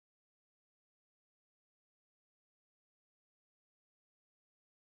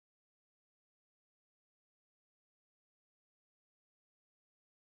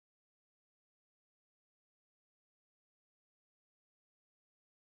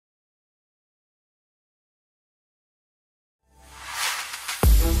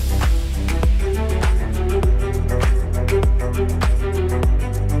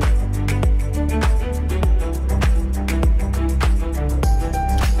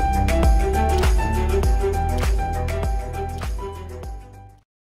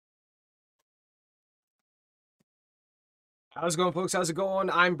How's it going, folks? How's it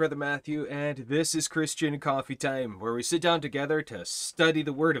going? I'm Brother Matthew, and this is Christian Coffee Time, where we sit down together to study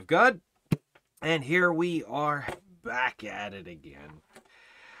the Word of God. And here we are back at it again,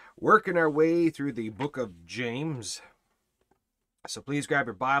 working our way through the book of James. So please grab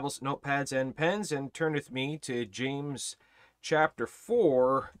your Bibles, notepads, and pens, and turn with me to James chapter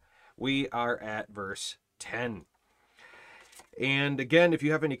 4. We are at verse 10. And again, if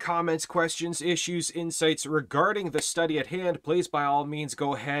you have any comments, questions, issues, insights regarding the study at hand, please by all means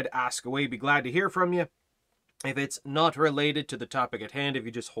go ahead, ask away. Be glad to hear from you. If it's not related to the topic at hand, if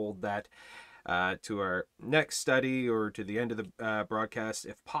you just hold that to our next study or to the end of the broadcast,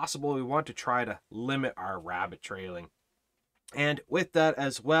 if possible, we want to try to limit our rabbit trailing. And with that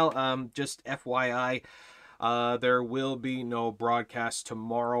as well, just FYI, there will be no broadcast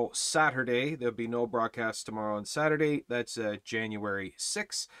tomorrow, Saturday. There'll be no broadcast tomorrow on Saturday. That's January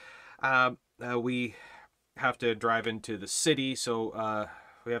 6th. We have to drive into the city, so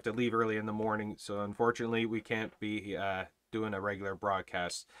we have to leave early in the morning. So unfortunately, we can't be doing a regular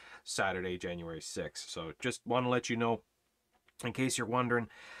broadcast Saturday, January 6th. So just want to let you know in case you're wondering.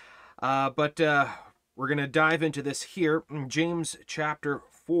 But we're going to dive into this here in James chapter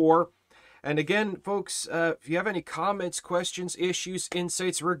 4. And again, folks, if you have any comments, questions, issues,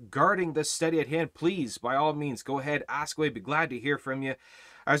 insights regarding the study at hand, please, by all means, go ahead, ask away. Be glad to hear from you.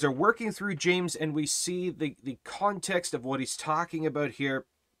 As we're working through James and we see the context of what he's talking about here,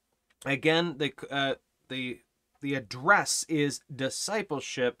 again, the address is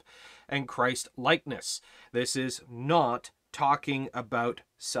discipleship and Christ-likeness. This is not talking about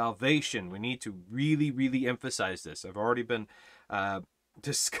salvation. We need to really, really emphasize this. I've already been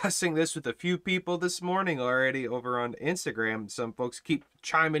discussing this with a few people this morning already over on Instagram. Some folks keep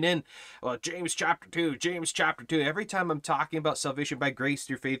chiming in, well, James chapter 2, James chapter 2. Every time I'm talking about salvation by grace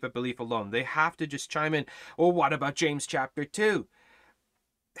through faith but belief alone, they have to just chime in, well, what about James chapter 2?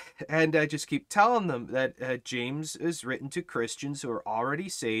 And I just keep telling them that James is written to Christians who are already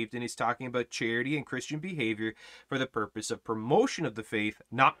saved, and he's talking about charity and Christian behavior for the purpose of promotion of the faith,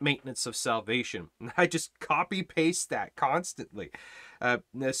 not maintenance of salvation. I just copy paste that constantly.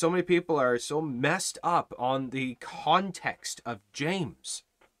 So many people are so messed up on the context of James.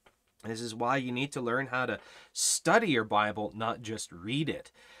 This is why you need to learn how to study your Bible, not just read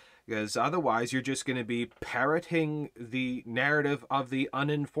it. Because otherwise you're just going to be parroting the narrative of the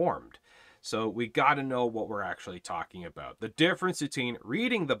uninformed. So we got to know what we're actually talking about. The difference between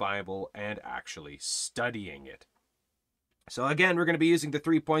reading the Bible and actually studying it. So again, we're going to be using the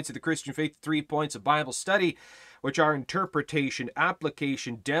 3 points of the Christian faith, 3 points of Bible study, which are interpretation,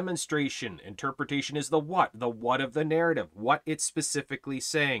 application, demonstration. Interpretation is the what of the narrative, what it's specifically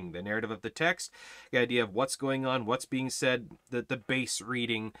saying, the narrative of the text, the idea of what's going on, what's being said, the base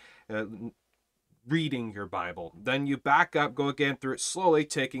reading, reading your Bible. Then you back up, go again through it slowly,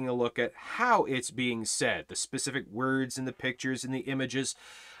 taking a look at how it's being said, the specific words and the pictures and the images,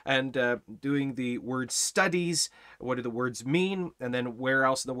 and doing the word studies. What do the words mean? And then where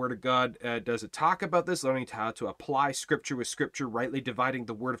else in the Word of God does it talk about this? Learning how to apply Scripture with Scripture, rightly dividing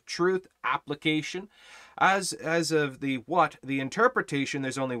the word of truth, application. As of the what, the interpretation,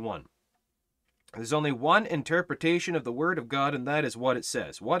 there's only one. There's only one interpretation of the Word of God, and that is what it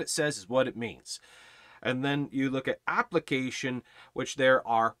says. What it says is what it means. And then you look at application, which there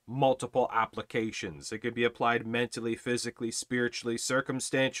are multiple applications. It could be applied mentally, physically, spiritually,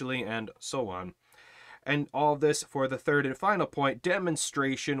 circumstantially, and so on. And all this for the third and final point,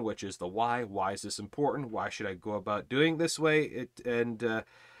 demonstration, which is the why. Why is this important? Why should I go about doing this way? To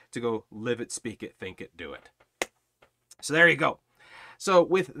go live it, speak it, think it, do it. So there you go. So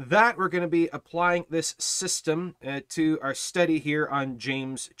with that, we're going to be applying this system to our study here on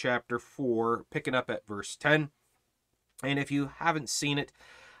James chapter 4, picking up at verse 10. And if you haven't seen it,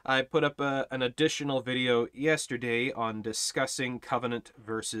 I put up an additional video yesterday on discussing covenant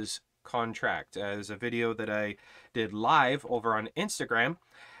versus contract as a video that I did live over on Instagram.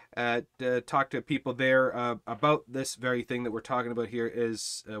 Talk to people there about this very thing that we're talking about here,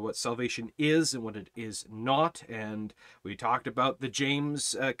 is what salvation is and what it is not. And we talked about the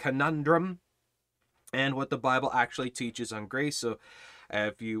James conundrum and what the Bible actually teaches on grace. So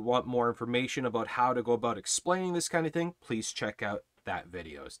if you want more information about how to go about explaining this kind of thing, please check out that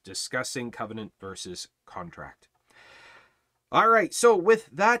video. It's discussing covenant versus contract. All right, so with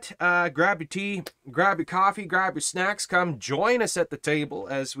that, grab your tea, grab your coffee, grab your snacks, come join us at the table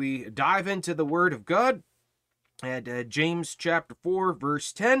as we dive into the Word of God at James chapter 4,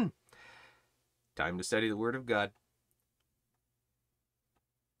 verse 10. Time to study the Word of God.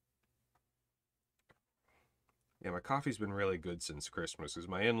 Yeah, my coffee's been really good since Christmas because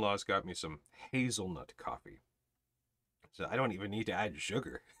my in-laws got me some hazelnut coffee. So I don't even need to add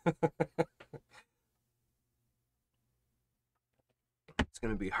sugar. It's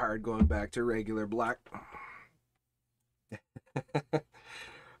going to be hard going back to regular black.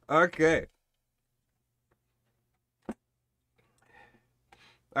 Okay.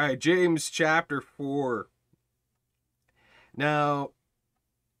 All right, James chapter 4. Now,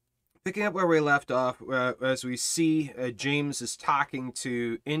 picking up where we left off, as we see James is talking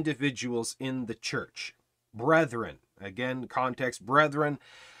to individuals in the church. Brethren. Again, context, brethren.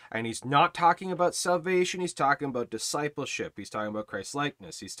 And he's not talking about salvation. He's talking about discipleship. He's talking about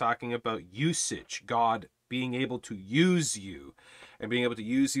Christ-likeness. He's talking about usage. God being able to use you and being able to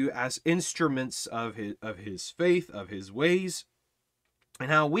use you as instruments of his faith, of his ways. And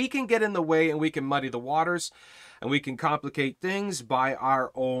how we can get in the way and we can muddy the waters and we can complicate things by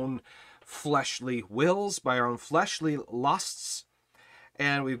our own fleshly wills, by our own fleshly lusts.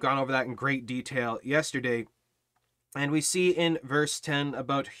 And we've gone over that in great detail yesterday. And we see in verse 10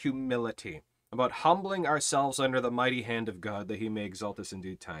 about humility, about humbling ourselves under the mighty hand of God that he may exalt us in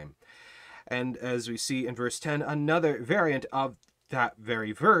due time. And as we see in verse 10, another variant of that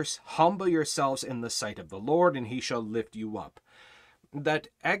very verse, humble yourselves in the sight of the Lord and he shall lift you up. That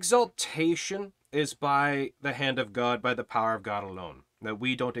exaltation is by the hand of God, by the power of God alone, that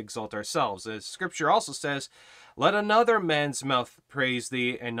we don't exalt ourselves. As scripture also says, let another man's mouth praise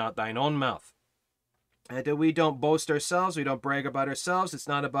thee and not thine own mouth. And that we don't boast ourselves, we don't brag about ourselves. It's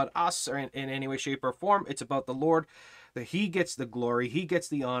not about us or in any way, shape, or form. It's about the Lord, that he gets the glory, he gets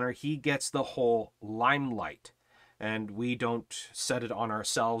the honor, he gets the whole limelight. And we don't set it on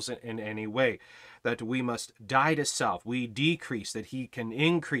ourselves in any way. That we must die to self, we decrease, that he can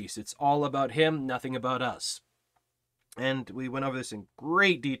increase. It's all about him, nothing about us. And we went over this in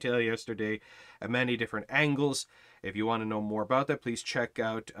great detail yesterday at many different angles. If you want to know more about that, please check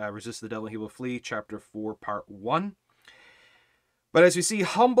out Resist the Devil and He Will Flee, chapter 4, part 1. But as we see,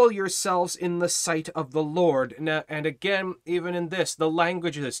 humble yourselves in the sight of the Lord. Now, and again, even in this, the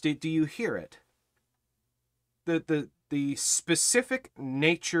language of this, do you hear it? The specific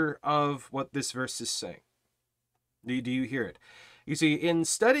nature of what this verse is saying. Do you hear it? You see, in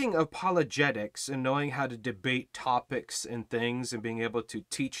studying apologetics and knowing how to debate topics and things and being able to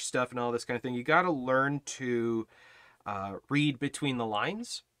teach stuff and all this kind of thing, you got to learn to read between the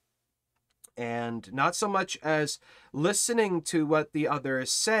lines. And not so much as listening to what the other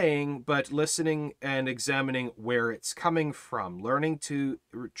is saying, but listening and examining where it's coming from. Learning to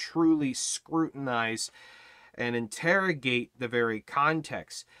truly scrutinize and interrogate the very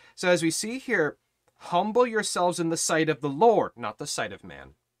context. So as we see here, humble yourselves in the sight of the Lord, not the sight of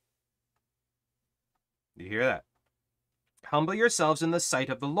man. You hear that? Humble yourselves in the sight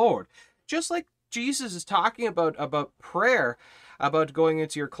of the Lord. Just like Jesus is talking about prayer, about going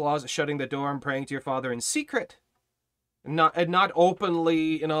into your closet, shutting the door, and praying to your Father in secret. Not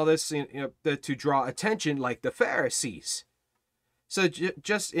openly and all this, to draw attention like the Pharisees. So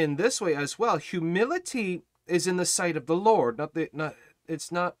just in this way as well, humility is in the sight of the Lord.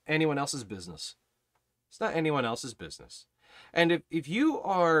 It's not anyone else's business. It's not anyone else's business. And if you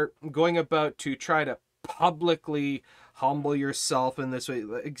are going about to try to publicly humble yourself in this way,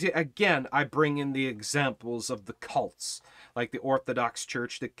 again, I bring in the examples of the cults, like the Orthodox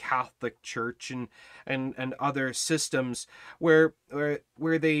Church, the Catholic Church, and other systems where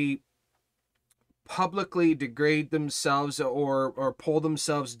they publicly degrade themselves or pull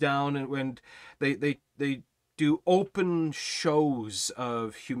themselves down, and when they do open shows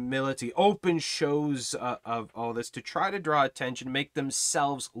of humility, open shows of all this to try to draw attention, make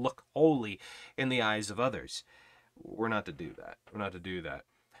themselves look holy in the eyes of others. We're not to do that. We're not to do that.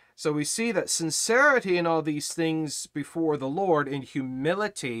 So we see that sincerity in all these things before the Lord, in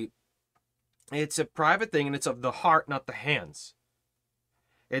humility, it's a private thing and it's of the heart, not the hands.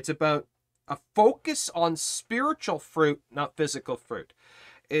 It's about a focus on spiritual fruit, not physical fruit.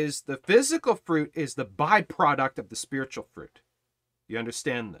 The physical fruit is the byproduct of the spiritual fruit. You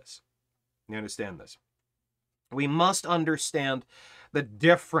understand this? You understand this? We must understand the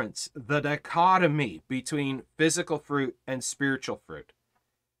difference, the dichotomy between physical fruit and spiritual fruit.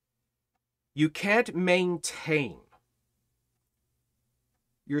 You can't maintain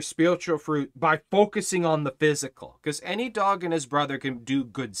your spiritual fruit by focusing on the physical, because any dog and his brother can do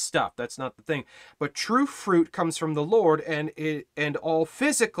good stuff. That's not the thing. But true fruit comes from the Lord, and all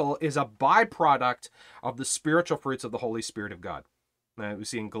physical is a byproduct of the spiritual fruits of the Holy Spirit of God. We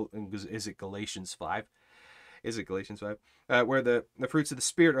see is it Galatians 5? Is it Galatians 5? Where the fruits of the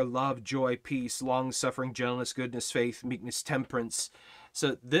Spirit are love, joy, peace, long-suffering, gentleness, goodness, faith, meekness, temperance.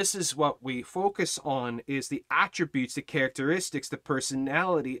 So this is what we focus on, is the attributes, the characteristics, the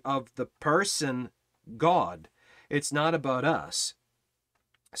personality of the person God. It's not about us.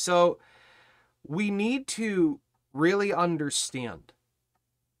 So we need to really understand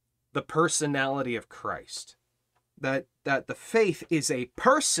the personality of Christ. That the faith is a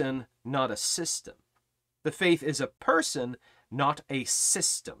person, not a system. The faith is a person, not a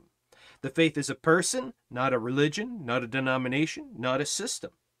system. The faith is a person, not a religion, not a denomination, not a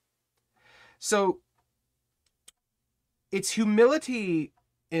system. So it's humility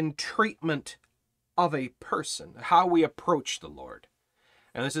in treatment of a person, how we approach the Lord.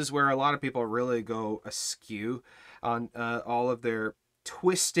 And this is where a lot of people really go askew on all of their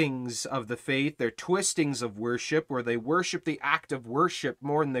twistings of the faith, their twistings of worship, where they worship the act of worship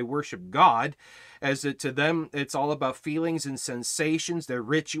more than they worship God, as to them it's all about feelings and sensations, their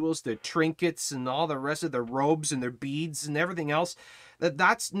rituals, their trinkets, and all the rest of their robes and their beads and everything else.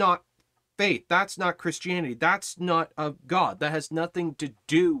 That's not faith. That's not Christianity. That's not of God. That has nothing to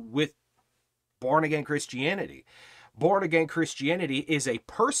do with born-again Christianity. Born-again Christianity is a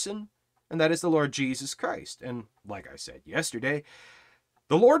person, and that is the Lord Jesus Christ. And like I said yesterday,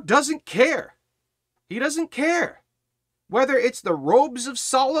 the Lord doesn't care. He doesn't care. Whether it's the robes of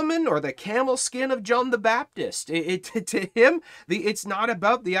Solomon or the camel skin of John the Baptist. To him, it's not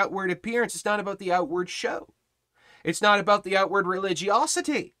about the outward appearance. It's not about the outward show. It's not about the outward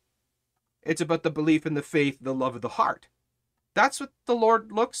religiosity. It's about the belief in the faith, the love of the heart. That's what the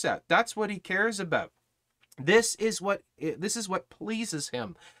Lord looks at. That's what he cares about. This is what pleases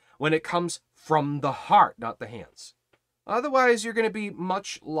him when it comes from the heart, not the hands. Otherwise, you're going to be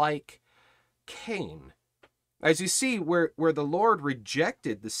much like Cain. As you see, where the Lord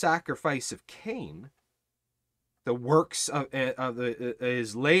rejected the sacrifice of Cain, the works of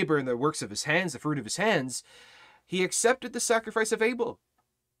his labor and the works of his hands, the fruit of his hands, he accepted the sacrifice of Abel,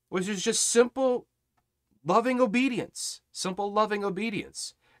 which is just simple, loving obedience. Simple, loving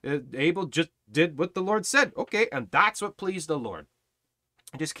obedience. Abel just did what the Lord said. Okay, and that's what pleased the Lord.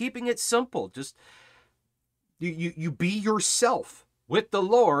 Just keeping it simple. Just you be yourself with the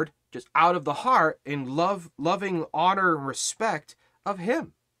Lord, just out of the heart, in loving honor and respect of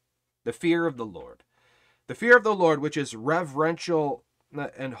him. The fear of the Lord. The fear of the Lord, which is reverential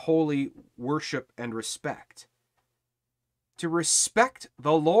and holy worship and respect. To respect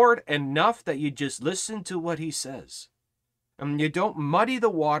the Lord enough that you just listen to what he says. And you don't muddy the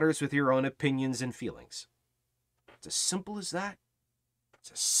waters with your own opinions and feelings. It's as simple as that.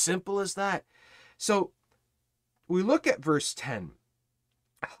 It's as simple as that. So we look at verse 10.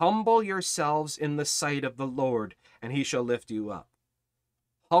 Humble yourselves in the sight of the Lord, and he shall lift you up.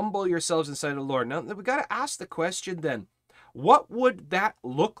 Humble yourselves in the sight of the Lord. Now, we got to ask the question then, what would that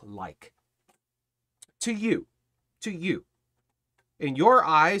look like to you? To you. In your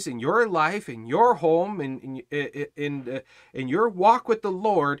eyes, in your life, in your home, in your walk with the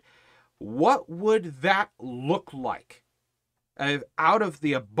Lord, what would that look like? Out of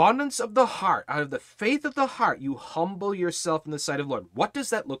the abundance of the heart, out of the faith of the heart, you humble yourself in the sight of the Lord. What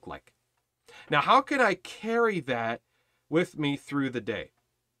does that look like? Now, how can I carry that with me through the day,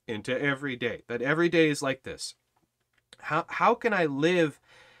 into every day? That every day is like this. How can I live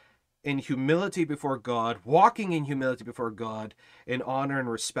in humility before God, walking in humility before God, in honor and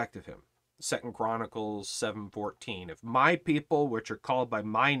respect of him? 2 Chronicles 7:14. If my people, which are called by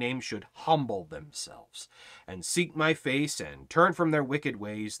my name, should humble themselves and seek my face and turn from their wicked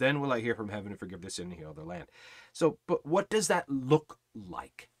ways, then will I hear from heaven and forgive their sin and heal their land. So, but what does that look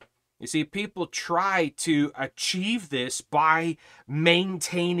like? You see, people try to achieve this by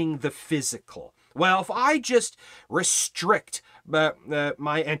maintaining the physical. Well, if I just restrict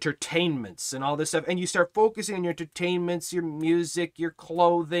my entertainments and all this stuff, and you start focusing on your entertainments, your music, your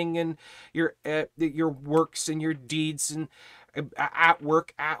clothing, and your works and your deeds, and at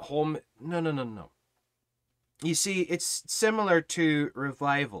work, at home, no. You see, it's similar to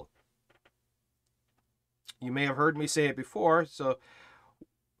revival. You may have heard me say it before, so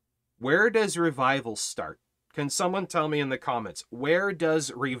where does revival start? Can someone tell me in the comments, where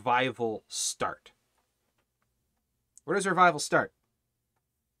does revival start? Where does revival start?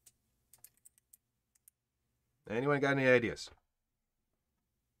 Anyone got any ideas?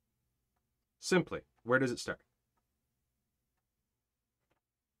 Simply, where does it start?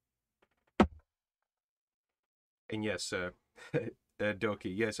 And yes,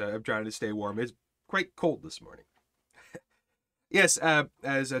 Doki, yes, I'm trying to stay warm. It's quite cold this morning. Yes,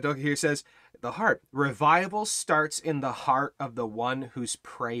 as Doki here says, the heart. Revival starts in the heart of the one who's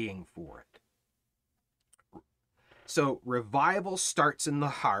praying for it. So revival starts in the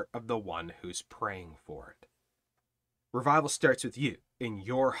heart of the one who's praying for it. Revival starts with you, in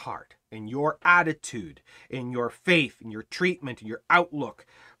your heart, in your attitude, in your faith, in your treatment, in your outlook,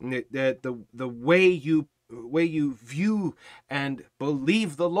 the way you view and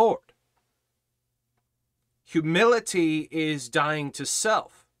believe the Lord. Humility is dying to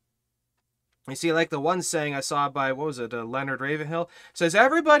self. You see, like the one saying I saw by, what was it, Leonard Ravenhill, says,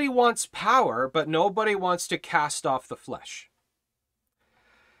 everybody wants power, but nobody wants to cast off the flesh.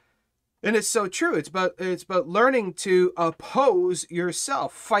 And it's so true. It's about learning to oppose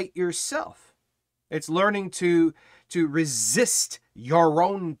yourself, fight yourself. It's learning to resist your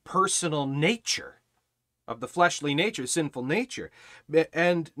own personal nature, of the fleshly nature, sinful nature.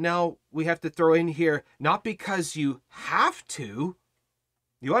 And now we have to throw in here, not because you have to.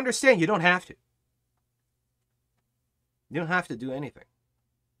 You understand you don't have to. You don't have to do anything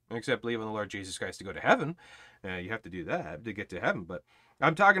except believe in the Lord Jesus Christ to go to heaven. You have to do that to get to heaven. But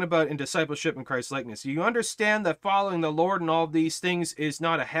I'm talking about in discipleship and Christ likeness. You understand that following the Lord and all of these things is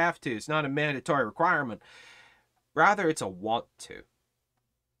not a have to. It's not a mandatory requirement. Rather, it's a want to.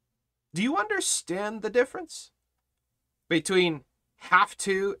 Do you understand the difference between have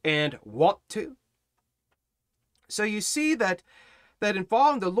to and want to? So you see that in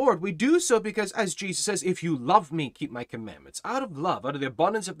following the Lord, we do so because, as Jesus says, if you love me, keep my commandments. Out of love, out of the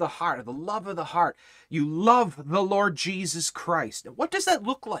abundance of the heart, of the love of the heart, you love the Lord Jesus Christ. Now, what does that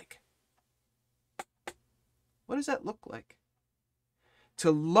look like? What does that look like?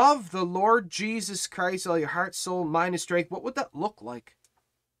 To love the Lord Jesus Christ, all your heart, soul, mind, and strength, what would that look like?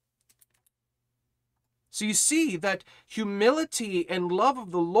 So you see that humility and love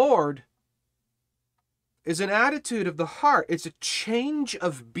of the Lord is an attitude of the heart. It's a change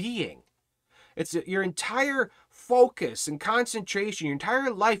of being. It's your entire focus and concentration, your entire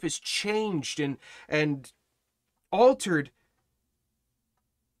life is changed and altered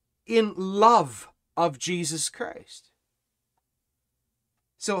in love of Jesus Christ.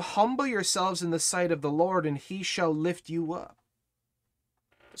 So humble yourselves in the sight of the Lord, and he shall lift you up.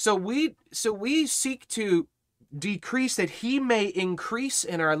 So we seek to decrease that he may increase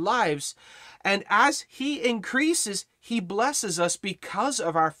in our lives. And as he increases, he blesses us because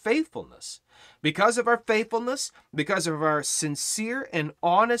of our faithfulness. Because of our faithfulness, because of our sincere and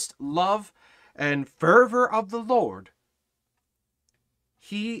honest love and fervor of the Lord,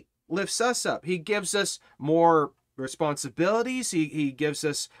 he lifts us up. He gives us more responsibilities. He gives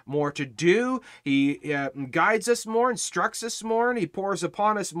us more to do. He guides us more, instructs us more, and he pours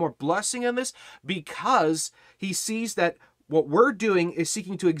upon us more blessing in this because he sees that what we're doing is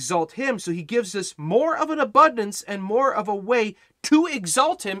seeking to exalt him. So he gives us more of an abundance and more of a way to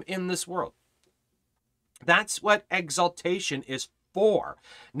exalt him in this world. That's what exaltation is for.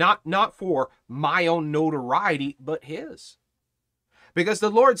 Not for my own notoriety, but his. Because the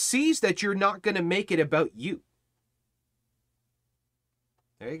Lord sees that you're not going to make it about you.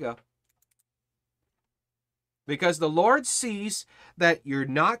 There you go. Because the Lord sees that you're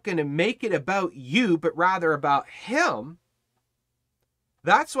not going to make it about you, but rather about him.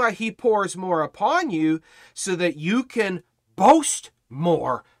 That's why he pours more upon you, so that you can boast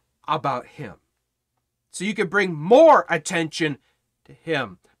more about him. So you can bring more attention to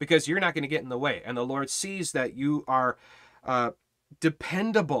him, because you're not going to get in the way. And the Lord sees that you are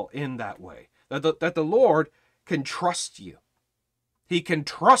dependable in that way. That the Lord can trust you. He can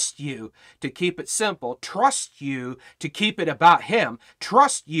trust you to keep it simple, trust you to keep it about him,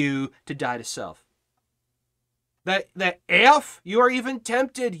 trust you to die to self. That if you are even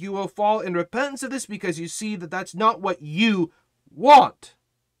tempted, you will fall in repentance of this, because you see that that's not what you want.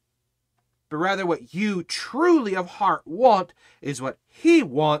 But rather what you truly of heart want is what he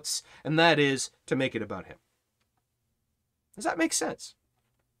wants, and that is to make it about him. Does that make sense?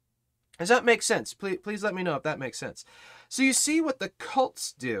 Does that make sense? Please let me know if that makes sense. So you see what the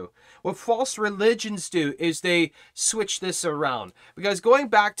cults do, what false religions do, is they switch this around. Because going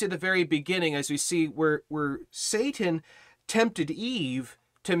back to the very beginning, as we see where Satan tempted Eve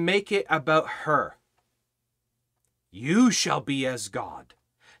to make it about her. You shall be as God.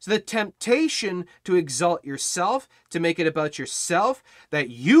 So the temptation to exalt yourself, to make it about yourself,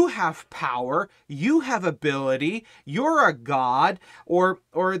 that you have power, you have ability, you're a God, or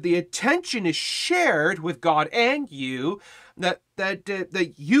the attention is shared with God and you,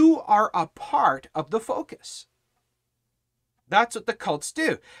 that you are a part of the focus. That's what the cults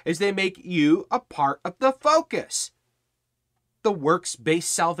do, is they make you a part of the focus. The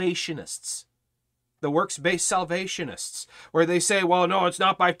works-based salvationists. The works-based salvationists, where they say, well, no, it's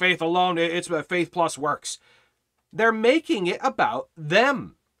not by faith alone, it's by faith plus works. They're making it about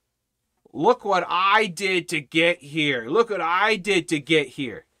them. Look what I did to get here. Look what I did to get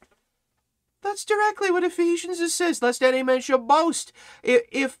here. That's directly what Ephesians says, lest any man shall boast.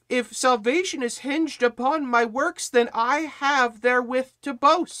 If salvation is hinged upon my works, then I have therewith to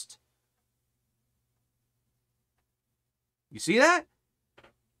boast. You see that?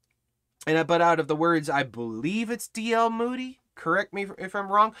 But out of the words, I believe it's D.L. Moody. Correct me if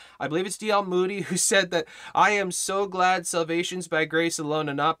I'm wrong. I believe it's D.L. Moody who said that I am so glad salvation's by grace alone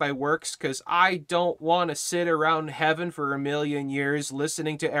and not by works, because I don't want to sit around heaven for 1,000,000 years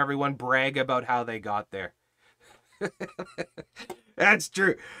listening to everyone brag about how they got there. That's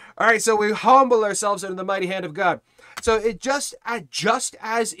true. All right, so we humble ourselves under the mighty hand of God. So it just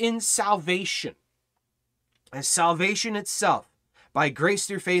as in salvation, as salvation itself, by grace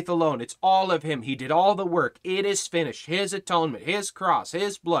through faith alone. It's all of him. He did all the work. It is finished. His atonement, his cross,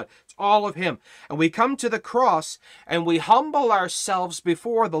 his blood. It's all of him. And we come to the cross and we humble ourselves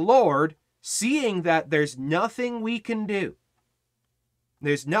before the Lord, seeing that there's nothing we can do.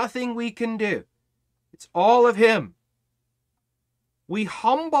 There's nothing we can do. It's all of him. We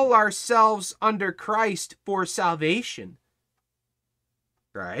humble ourselves under Christ for salvation.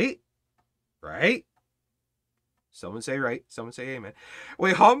 Right? Right? Someone say right. Someone say amen.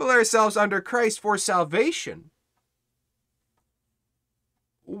 We humble ourselves under Christ for salvation.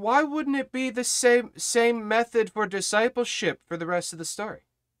 Why wouldn't it be the same method for discipleship for the rest of the story?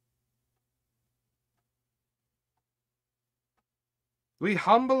 We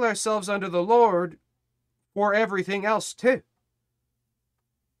humble ourselves under the Lord for everything else too.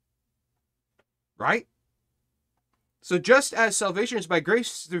 Right? So just as salvation is by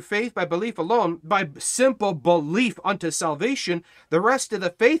grace through faith, by belief alone, by simple belief unto salvation, the rest of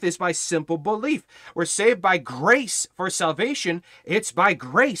the faith is by simple belief. We're saved by grace for salvation. It's by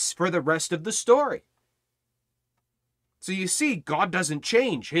grace for the rest of the story. So you see, God doesn't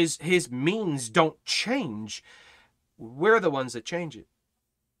change. His means don't change. We're the ones that change it.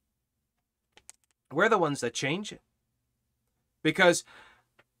 We're the ones that change it. Because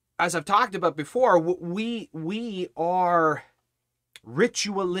as I've talked about before, we are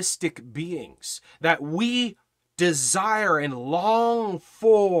ritualistic beings, that we desire and long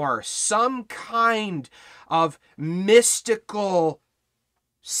for some kind of mystical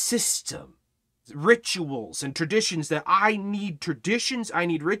system, rituals and traditions. That I need traditions, I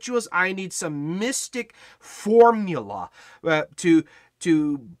need rituals, I need some mystic formula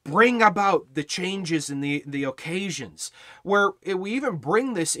to bring about the changes in the occasions, where we even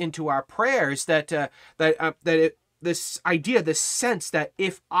bring this into our prayers, this idea, this sense that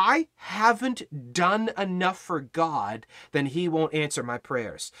if I haven't done enough for God, then he won't answer my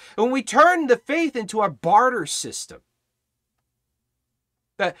prayers. And when we turn the faith into a barter system,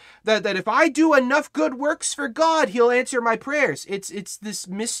 that if I do enough good works for God, he'll answer my prayers. It's this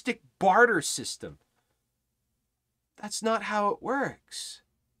mystic barter system. That's not how it works.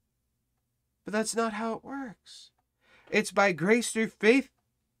 But that's not how it works. It's by grace through faith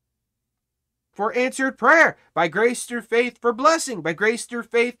for answered prayer, by grace through faith for blessing, by grace through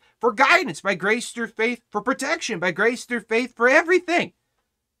faith for guidance, by grace through faith for protection, by grace through faith for everything.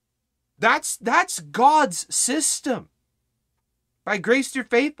 That's God's system. By grace through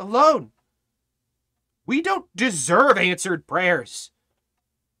faith alone. We don't deserve answered prayers,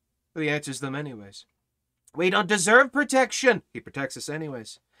 but he answers them anyways. We don't deserve protection. He protects us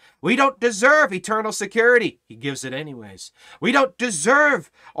anyways. We don't deserve eternal security. He gives it anyways. We don't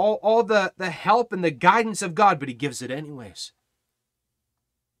deserve all the help and the guidance of God, but he gives it anyways.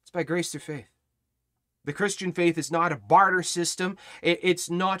 It's by grace through faith. The Christian faith is not a barter system. It's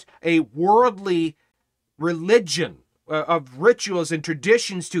not a worldly religion of rituals and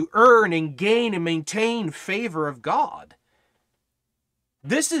traditions to earn and gain and maintain favor of God.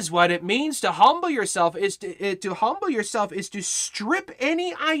 This is what it means to humble yourself. To humble yourself is to strip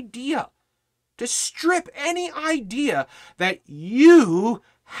any idea. To strip any idea that you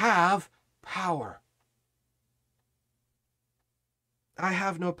have power. I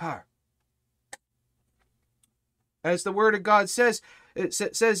have no power. As the Word of God says, it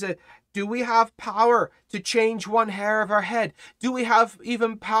says, do we have power to change one hair of our head? Do we have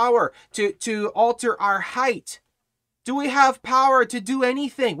even power to alter our height? Do we have power to do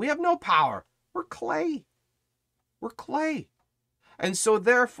anything? We have no power. We're clay. We're clay. And so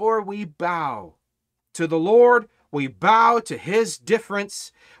therefore we bow to the Lord. We bow to his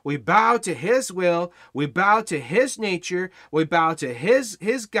difference. We bow to his will. We bow to his nature. We bow to his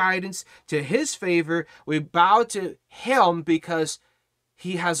guidance, to his favor. We bow to him because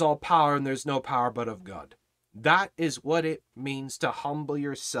he has all power and there's no power but of God. That is what it means to humble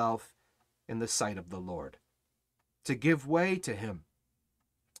yourself in the sight of the Lord. To give way to him,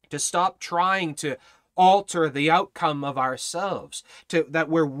 to stop trying to alter the outcome of ourselves,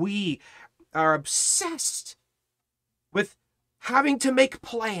 where we are obsessed with having to make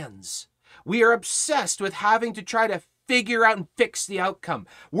plans. We are obsessed with having to try to figure out and fix the outcome.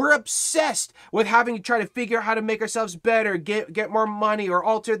 We're obsessed with having to try to figure out how to make ourselves better, get more money, or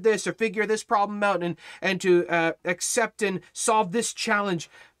alter this, or figure this problem out, and to accept and solve this challenge.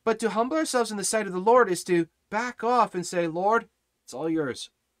 But to humble ourselves in the sight of the Lord is to back off and say, Lord, it's all yours.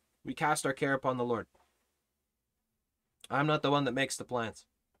 We cast our care upon the Lord. I'm not the one that makes the plans.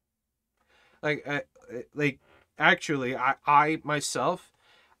 Actually, I myself,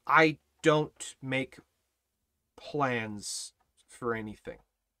 I don't make plans for anything.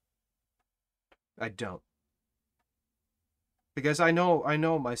 I don't. Because I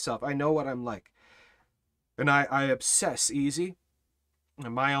know myself. I know what I'm like. And I obsess easy.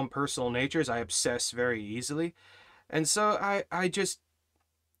 In my own personal natures, I obsess very easily. And so I just,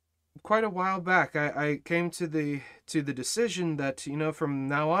 quite a while back, I came to the decision that, from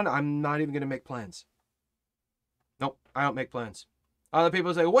now on, I'm not even going to make plans. Nope, I don't make plans. Other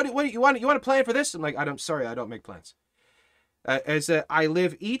people say, what do you want? You want to plan for this? I'm like, I don't make plans. I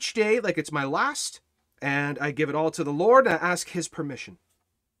live each day like it's my last, and I give it all to the Lord, and I ask His permission.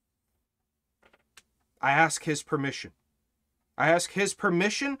 I ask His permission. I ask His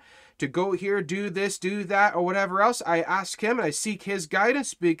permission to go here, do this, do that, or whatever else. I ask Him and I seek His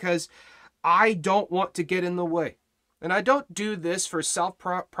guidance because I don't want to get in the way. And I don't do this for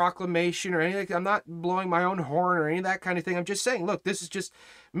self-proclamation or anything. I'm not blowing my own horn or any of that kind of thing. I'm just saying, look, this is just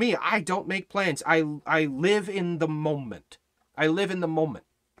me. I don't make plans. I live in the moment. I live in the moment.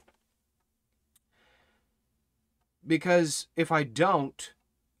 Because if I don't,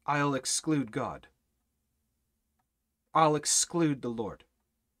 I'll exclude God. I'll exclude the Lord.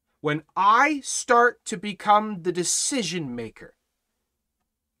 When I start to become the decision maker,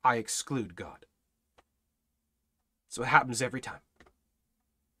 I exclude God. So it happens every time.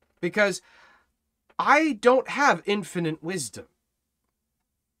 Because I don't have infinite wisdom.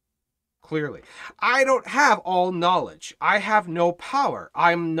 Clearly. I don't have all knowledge. I have no power.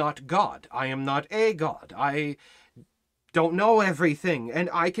 I'm not God. I am not a God. I don't know everything, and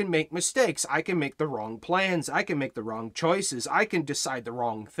I can make mistakes. I can make the wrong plans. I can make the wrong choices. I can decide the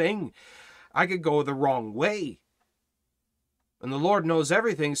wrong thing. I could go the wrong way. And the Lord knows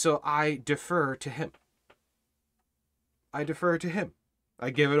everything, so I defer to Him. I defer to Him. I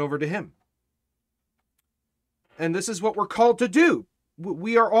give it over to Him. And this is what we're called to do.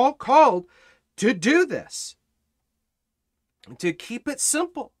 We are all called to do this. To keep it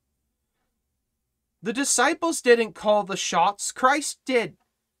simple. The disciples didn't call the shots. Christ did.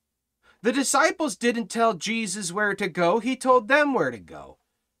 The disciples didn't tell Jesus where to go. He told them where to go.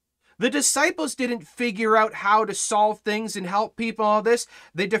 The disciples didn't figure out how to solve things and help people, all this.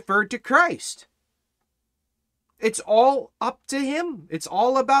 They deferred to Christ. It's all up to Him. It's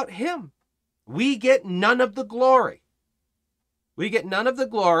all about Him. We get none of the glory. We get none of the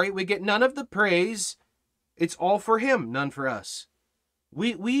glory. We get none of the praise. It's all for Him, none for us.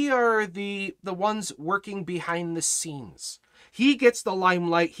 We are the ones working behind the scenes. He gets the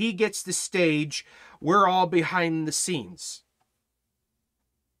limelight. He gets the stage. We're all behind the scenes.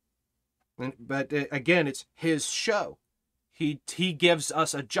 But again, it's His show. He gives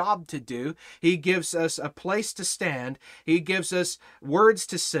us a job to do. He gives us a place to stand. He gives us words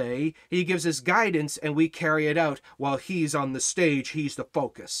to say. He gives us guidance, and we carry it out while He's on the stage. He's the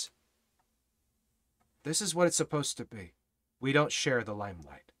focus. This is what it's supposed to be. We don't share the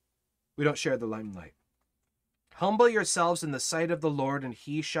limelight. We don't share the limelight. Humble yourselves in the sight of the Lord, and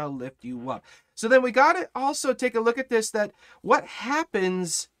He shall lift you up. So then we got to also take a look at this, that what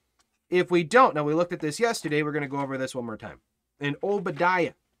happens if we don't? Now, we looked at this yesterday. We're going to go over this one more time. In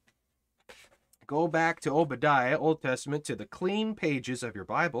Obadiah. Go back to Obadiah, Old Testament, to the clean pages of your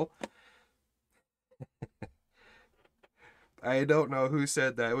Bible. I don't know who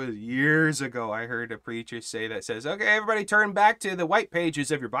said that. It was years ago I heard a preacher say that. Says, okay, everybody turn back to the white pages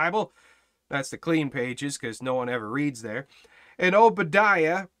of your Bible. That's the clean pages because no one ever reads there. In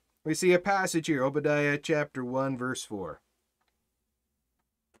Obadiah, we see a passage here. Obadiah chapter 1, verse 4.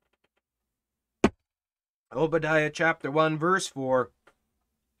 Obadiah chapter 1, verse 4.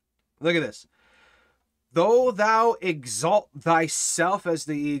 Look at this. Though thou exalt thyself as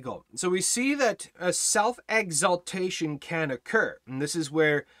the eagle. So we see that a self-exaltation can occur. And this is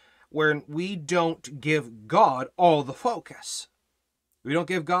where we don't give God all the focus. We don't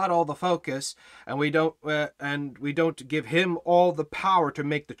give God all the focus, and we don't give Him all the power to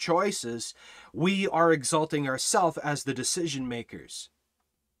make the choices. We are exalting ourselves as the decision makers.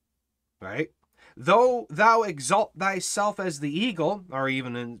 Right? Though thou exalt thyself as the eagle, or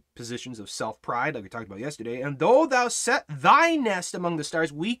even in positions of self-pride, like we talked about yesterday, and though thou set thy nest among the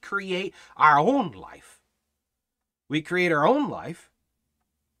stars, we create our own life. We create our own life.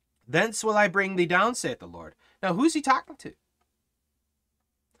 Thence will I bring thee down, saith the Lord. Now, who's he talking to?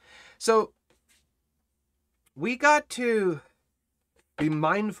 So, we got to be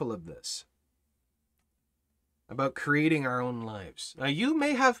mindful of this, about creating our own lives. Now, you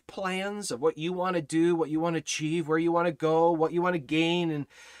may have plans of what you want to do, what you want to achieve, where you want to go, what you want to gain,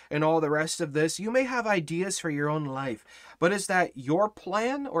 and all the rest of this. You may have ideas for your own life, but is that your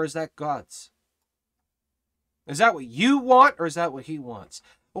plan or is that God's? Is that what you want or is that what he wants?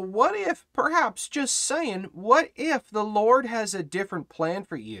 Well, what if, perhaps just saying, what if the Lord has a different plan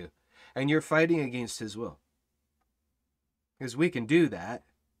for you and you're fighting against his will? Because we can do that.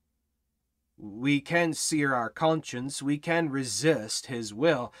 We can sear our conscience. We can resist his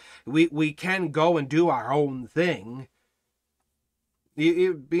will. We can go and do our own thing.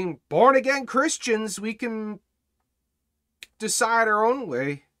 Being born-again Christians, we can decide our own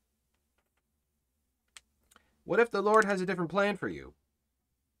way. What if the Lord has a different plan for you?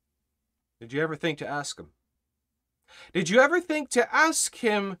 Did you ever think to ask him? Did you ever think to ask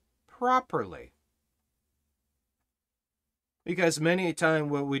him properly? Because many a time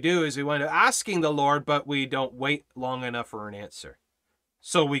what we do is we wind up asking the Lord, but we don't wait long enough for an answer.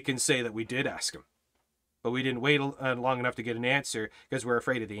 So we can say that we did ask him, but we didn't wait long enough to get an answer because we're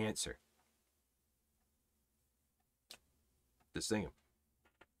afraid of the answer. Just thinking.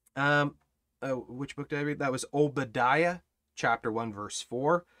 Which book did I read? That was Obadiah, chapter 1, verse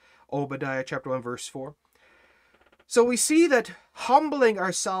 4. Obadiah, chapter 1, verse 4. So we see that humbling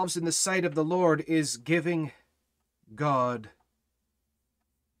ourselves in the sight of the Lord is giving God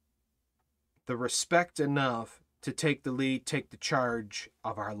the respect enough to take the lead, take the charge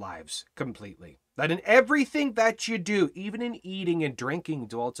of our lives completely. That in everything that you do, even in eating and drinking,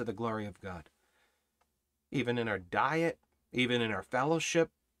 dwell to the glory of God. Even in our diet, even in our fellowship.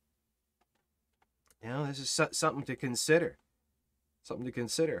 You know, this is something to consider. Something to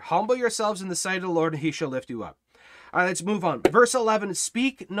consider. Humble yourselves in the sight of the Lord, and he shall lift you up. All right, let's move on. Verse 11,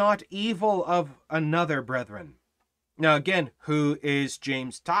 speak not evil of another, brethren. Now, again, who is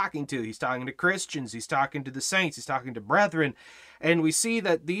James talking to? He's talking to Christians. He's talking to the saints. He's talking to brethren. And we see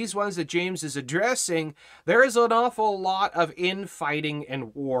that these ones that James is addressing, there is an awful lot of infighting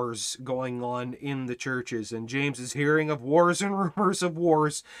and wars going on in the churches. And James is hearing of wars and rumors of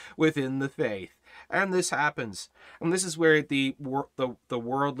wars within the faith. And this happens. And this is where the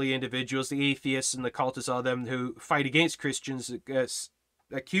worldly individuals, the atheists and the cultists, all them who fight against Christians,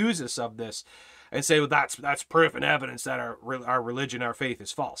 accuse us of this. And say, well, that's proof and evidence that our religion, our faith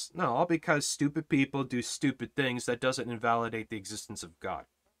is false. No, all because stupid people do stupid things. That doesn't invalidate the existence of God.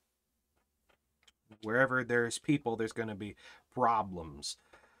 Wherever there's people, there's going to be problems.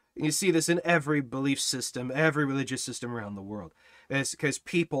 And you see this in every belief system, every religious system around the world. It's because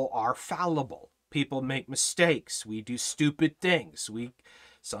people are fallible. People make mistakes. We do stupid things. We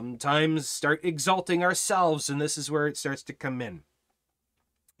sometimes start exalting ourselves, and this is where it starts to come in.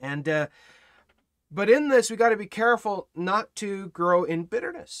 And but in this, we got to be careful not to grow in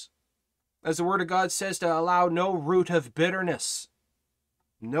bitterness. As the Word of God says, to allow no root of bitterness.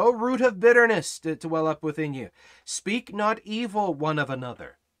 No root of bitterness to well up within you. Speak not evil one of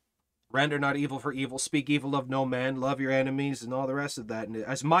another. Render not evil for evil. Speak evil of no man. Love your enemies and all the rest of that. And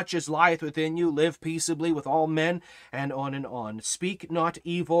as much as lieth within you, live peaceably with all men, and on and on. Speak not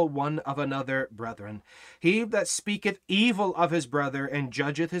evil one of another, brethren. He that speaketh evil of his brother and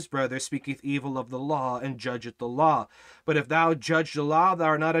judgeth his brother speaketh evil of the law and judgeth the law. But if thou judge the law, thou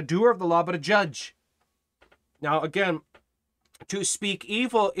art not a doer of the law, but a judge. Now again, to speak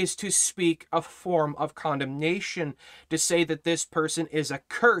evil is to speak a form of condemnation, to say that this person is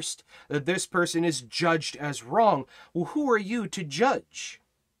accursed, that this person is judged as wrong. Well, who are you to judge?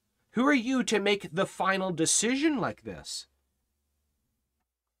 Who are you to make the final decision like this?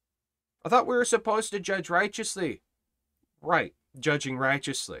 I thought we were supposed to judge righteously. Right, judging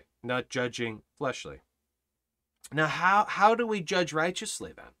righteously, not judging fleshly. Now, how do we judge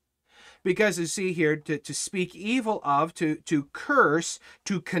righteously then? Because you see here, to speak evil of, to curse,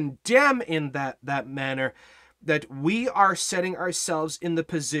 to condemn in that manner, that we are setting ourselves in the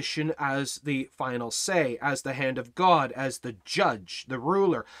position as the final say, as the hand of God, as the judge, the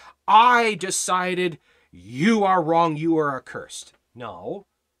ruler. I decided you are wrong, you are accursed. No,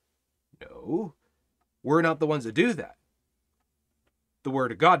 we're not the ones that do that. The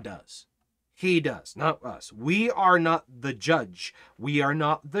Word of God does. He does, not us. We are not the judge. We are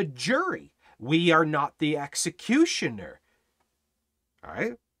not the jury. We are not the executioner. All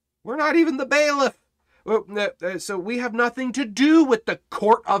right? We're not even the bailiff. So we have nothing to do with the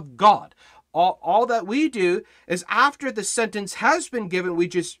court of God. All that we do is after the sentence has been given, we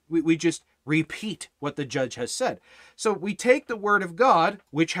just repeat what the judge has said. So we take the Word of God,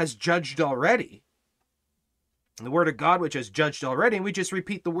 which has judged already, The word of God, which has judged already, and we just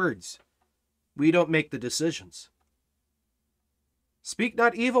repeat the words. We don't make the decisions. Speak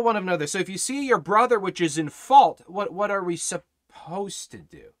not evil one of another. So if you see your brother which is in fault, what are we supposed to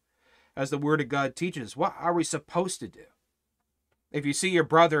do? As the word of God teaches, what are we supposed to do? If you see your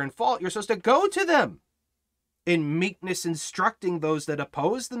brother in fault, you're supposed to go to them in meekness, instructing those that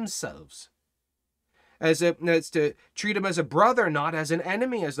oppose themselves. As to treat him as a brother, not as an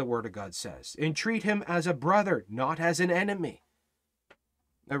enemy, as the word of God says. And treat him as a brother, not as an enemy.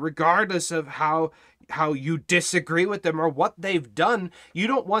 Regardless of how you disagree with them or what they've done, you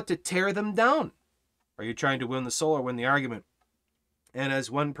don't want to tear them down. Are you trying to win the soul or win the argument? And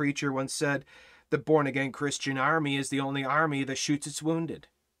as one preacher once said, the born-again Christian army is the only army that shoots its wounded.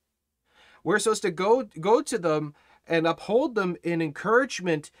 We're supposed to go to them and uphold them in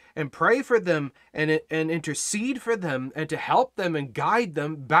encouragement and pray for them and intercede for them and to help them and guide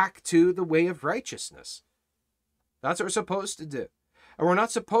them back to the way of righteousness. That's what we're supposed to do. And we're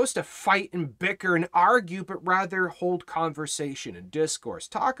not supposed to fight and bicker and argue, but rather hold conversation and discourse.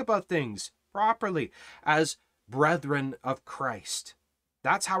 Talk about things properly as brethren of Christ.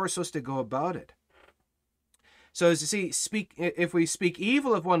 That's how we're supposed to go about it. So as you see, if we speak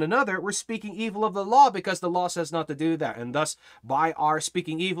evil of one another, we're speaking evil of the law, because the law says not to do that. And thus, by our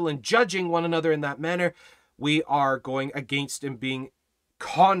speaking evil and judging one another in that manner, we are going against and being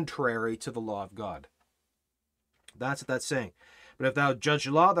contrary to the law of God. That's what that's saying. But if thou judge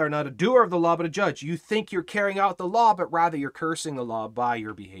the law, thou art not a doer of the law, but a judge. You think you're carrying out the law, but rather you're cursing the law by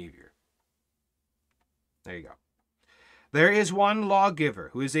your behavior. There you go. There is one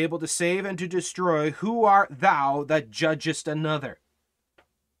lawgiver who is able to save and to destroy. Who art thou that judgest another?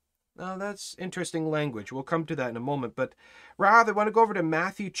 Now that's interesting language. We'll come to that in a moment. But rather, I want to go over to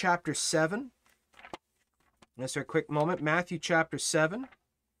Matthew chapter 7. Let's for a quick moment. Matthew chapter 7.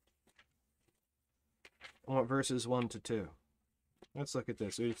 I want verses 1 to 2. Let's look at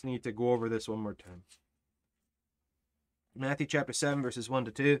this. We just need to go over this one more time. Matthew chapter 7, verses 1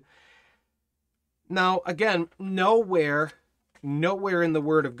 to 2. Now, again, nowhere in the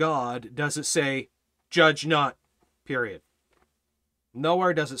Word of God does it say, judge not, period.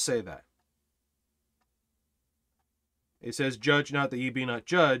 Nowhere does it say that. It says, judge not that ye be not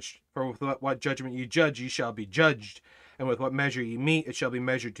judged, for with what judgment ye judge, ye shall be judged, and with what measure ye meet, it shall be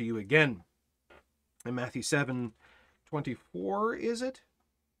measured to you again. In Matthew 7:24, is it?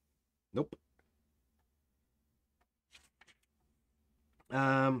 Nope.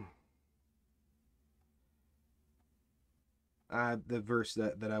 The verse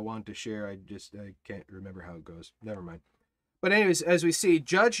that I want to share, I can't remember how it goes. Never mind. But anyways, as we see,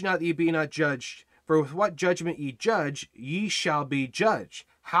 judge not that ye be not judged, for with what judgment ye judge, ye shall be judged.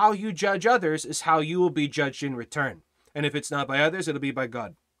 How you judge others is how you will be judged in return. And if it's not by others, it'll be by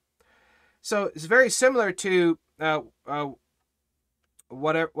God. So it's very similar to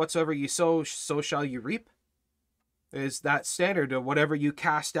whatsoever you sow, so shall you reap. Is that standard of whatever you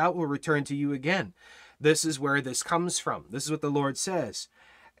cast out will return to you again. This is where this comes from. This is what the Lord says.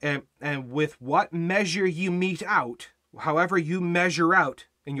 And with what measure you mete out, however you measure out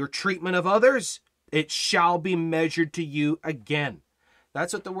in your treatment of others, it shall be measured to you again.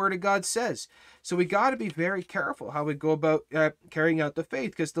 That's what the Word of God says. So we got to be very careful how we go about carrying out the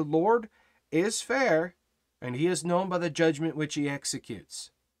faith, because the Lord is fair, and He is known by the judgment which He executes.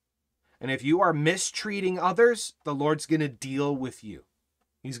 And if you are mistreating others, the Lord's going to deal with you.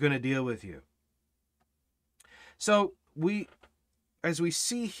 He's going to deal with you. So as we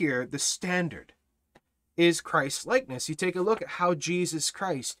see here, the standard is Christ's likeness. You take a look at how Jesus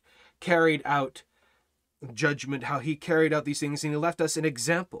Christ carried out judgment, how He carried out these things, and He left us an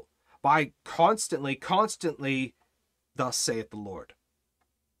example by constantly, thus saith the Lord.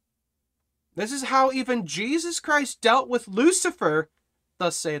 This is how even Jesus Christ dealt with Lucifer,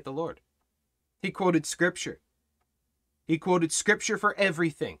 thus saith the Lord. He quoted Scripture. He quoted Scripture for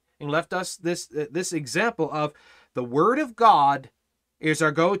everything, and left us this example of the Word of God is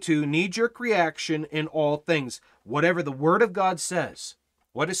our go-to knee-jerk reaction in all things. Whatever the Word of God says.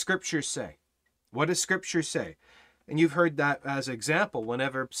 What does Scripture say? What does Scripture say? And you've heard that as an example.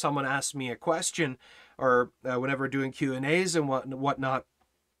 Whenever someone asks me a question, or whenever doing Q&As and whatnot,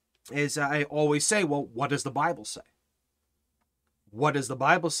 is I always say, well, what does the Bible say? What does the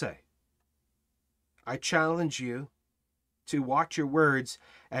Bible say? I challenge you to watch your words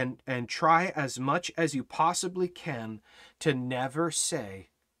and try as much as you possibly can to never say,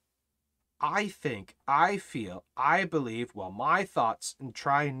 I think, I feel, I believe, well, my thoughts, and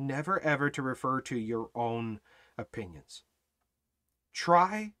try never ever to refer to your own opinions.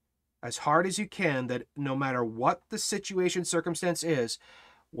 Try as hard as you can that no matter what the situation, circumstance is,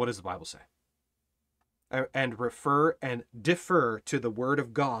 what does the Bible say? and refer and defer to the Word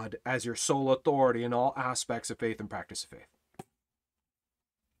of God as your sole authority in all aspects of faith and practice of faith.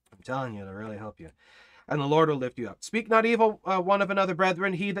 I'm telling you, it'll really help you. And the Lord will lift you up. Speak not evil one of another,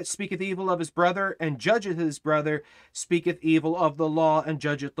 brethren. He that speaketh evil of his brother and judgeth his brother speaketh evil of the law and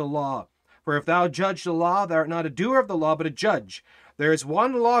judgeth the law. For if thou judge the law, thou art not a doer of the law, but a judge. There is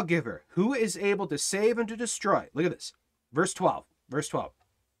one lawgiver who is able to save and to destroy. Look at this. Verse 12. Verse 12.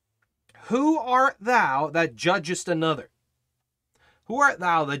 Who art thou that judgest another? Who art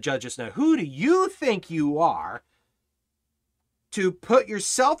thou that judgest another? Who do you think you are to put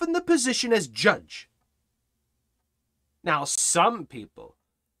yourself in the position as judge? Now, some people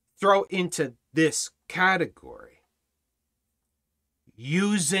throw into this category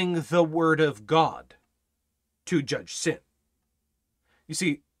using the Word of God to judge sin. You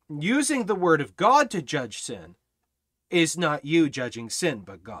see, using the Word of God to judge sin is not you judging sin,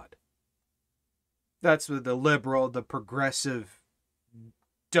 but God. That's what the liberal, the progressive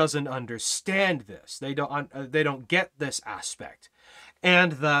doesn't understand this. They don't get this aspect.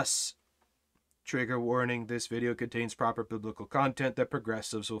 And thus, trigger warning, this video contains proper biblical content that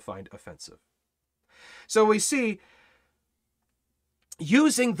progressives will find offensive. So we see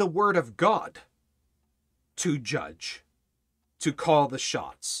using the Word of God to judge, to call the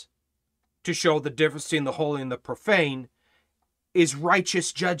shots, to show the difference between the holy and the profane is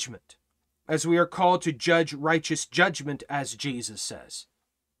righteous judgment, as we are called to judge righteous judgment, as Jesus says.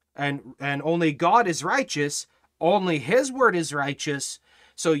 And only God is righteous, only His Word is righteous.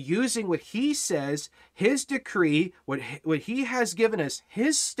 So using what He says, His decree, what He has given us,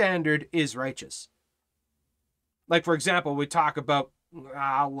 His standard is righteous. Like, for example, we talk about,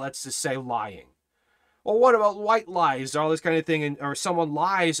 let's just say, lying. Well, what about white lies, all this kind of thing, or someone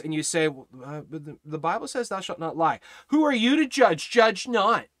lies and you say, the Bible says thou shalt not lie. Who are you to judge? Judge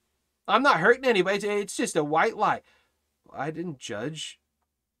not. I'm not hurting anybody. It's just a white lie. I didn't judge.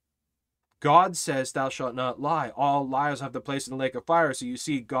 God says thou shalt not lie. All liars have the place in the lake of fire. So you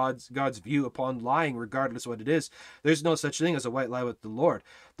see God's view upon lying, regardless of what it is. There's no such thing as a white lie with the Lord.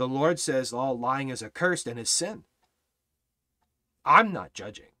 The Lord says all lying is accursed and is sin. I'm not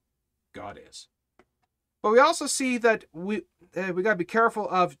judging. God is. But we also see that we got to be careful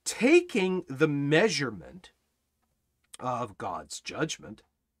of taking the measurement of God's judgment,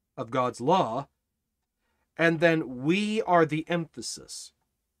 of God's law, and then we are the emphasis.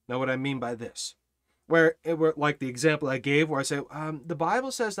 Now, what I mean by this, where like the example I gave, where I say, the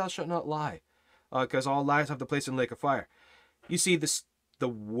Bible says thou shalt not lie, because all lies have the place in the lake of fire. You see, the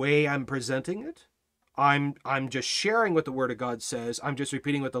way I'm presenting it, I'm just sharing what the Word of God says. I'm just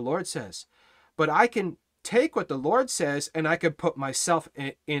repeating what the Lord says. But I can take what the Lord says and I can put myself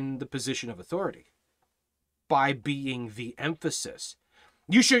in the position of authority by being the emphasis.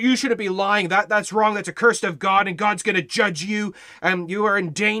 You shouldn't be lying. That's wrong. That's accursed of God, and God's going to judge you, and you are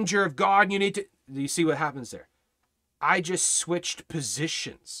in danger of God. And you need to. Do you see what happens there? I just switched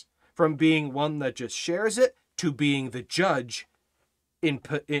positions from being one that just shares it to being the judge in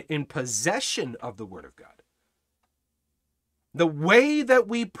possession of the Word of God. The way that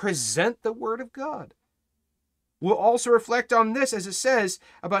we present the Word of God will also reflect on this, as it says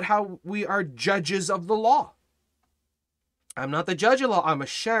about how we are judges of the law. I'm not the judge of law, I'm a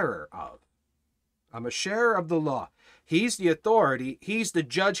sharer of. I'm a sharer of the law. He's the authority, He's the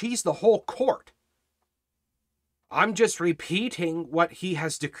judge, He's the whole court. I'm just repeating what He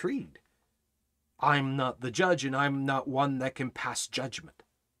has decreed. I'm not the judge, and I'm not one that can pass judgment.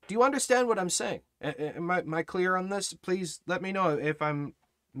 Do you understand what I'm saying? Am I clear on this? Please let me know if I'm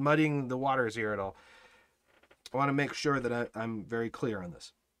muddying the waters here at all. I want to make sure that I'm very clear on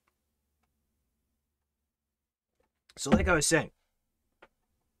this. So like I was saying,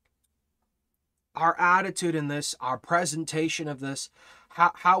 our attitude in this, our presentation of this,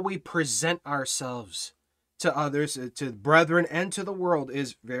 how we present ourselves to others, to brethren, and to the world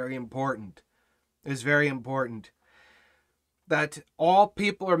is very important. Is very important. That all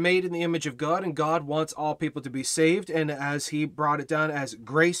people are made in the image of God, and God wants all people to be saved. And as He brought it down as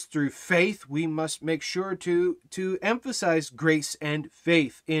grace through faith, we must make sure to emphasize grace and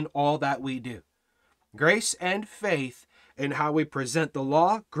faith in all that we do. Grace and faith in how we present the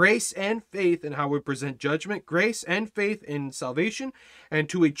law, grace and faith in how we present judgment, grace and faith in salvation, and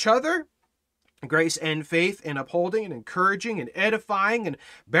to each other, grace and faith in upholding and encouraging and edifying and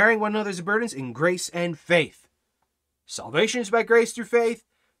bearing one another's burdens in grace and faith. Salvation is by grace through faith.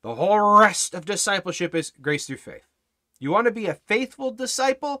 The whole rest of discipleship is grace through faith. You want to be a faithful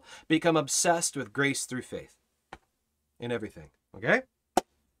disciple? Become obsessed with grace through faith in everything, okay?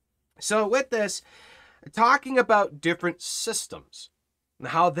 So with this, talking about different systems. and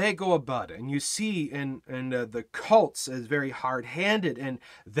how they go about it. And you see in the cults as very hard-handed, and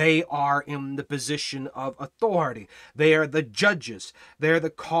they are in the position of authority. They are the judges. They're the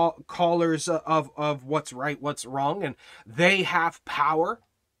callers of what's right, what's wrong, and they have power.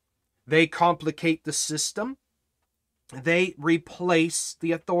 They complicate the system. They replace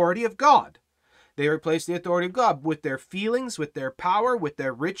the authority of God. They replace the authority of God with their feelings, with their power, with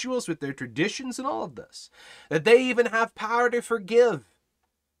their rituals, with their traditions, and all of this. That they even have power to forgive.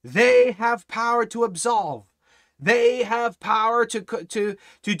 They have power to absolve. They have power to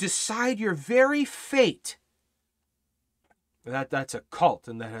decide your very fate. That's a cult,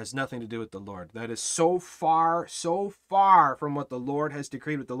 and that has nothing to do with the Lord. That is so far from what the Lord has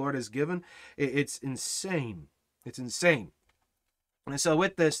decreed, what the Lord has given. It's insane. It's insane. And so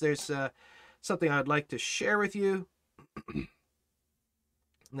with this, there's something I'd like to share with you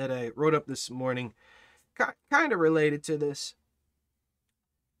that I wrote up this morning, kind of related to this.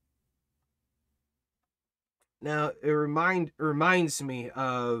 Now, it reminds me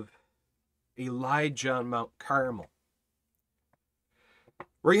of Elijah on Mount Carmel,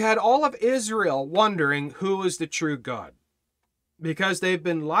 where you had all of Israel wondering who is the true God, because they've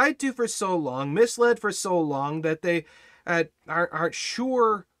been lied to for so long, misled for so long, that they aren't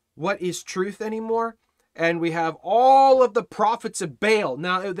sure what is truth anymore. And we have all of the prophets of Baal.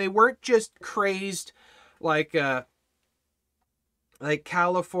 Now, they weren't just crazed like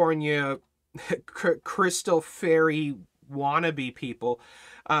California crystal fairy wannabe people,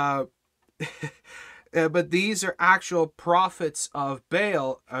 but these are actual prophets of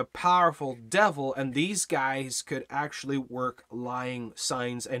Baal, a powerful devil, and these guys could actually work lying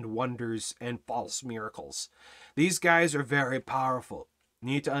signs and wonders and false miracles. These guys are very powerful. You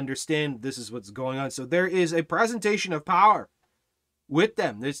need to understand this is what's going on. So there is a presentation of power with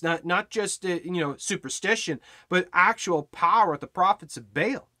them. It's not just superstition, but actual power with the prophets of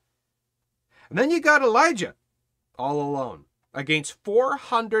Baal. And then you got Elijah all alone against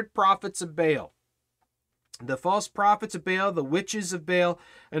 400 prophets of Baal. The false prophets of Baal, the witches of Baal,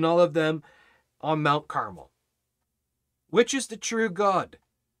 and all of them on Mount Carmel. Which is the true God?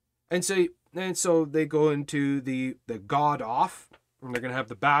 And so they go into the God off, and they're going to have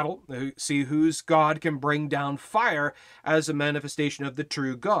the battle, see whose God can bring down fire as a manifestation of the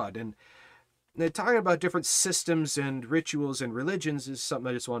true God. And they're talking about different systems and rituals and religions is something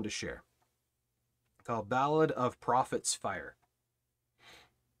I just wanted to share. Called Ballad of Prophet's Fire.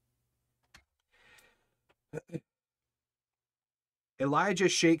 Elijah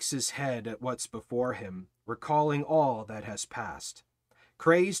shakes his head at what's before him, recalling all that has passed.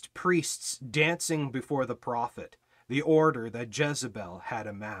 Crazed priests dancing before the prophet, the order that Jezebel had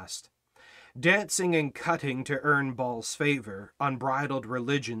amassed. Dancing and cutting to earn Baal's favor, unbridled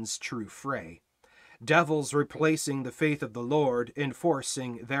religion's true fray. Devils replacing the faith of the Lord,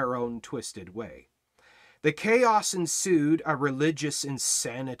 enforcing their own twisted way. The chaos ensued, a religious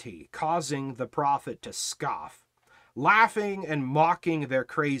insanity, causing the prophet to scoff, laughing and mocking their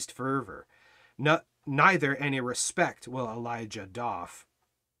crazed fervor. Neither any respect will Elijah doff.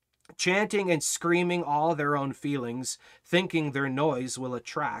 Chanting and screaming all their own feelings, thinking their noise will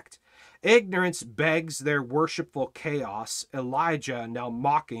attract. Ignorance begs their worshipful chaos, Elijah now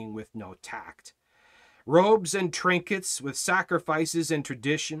mocking with no tact. Robes and trinkets with sacrifices and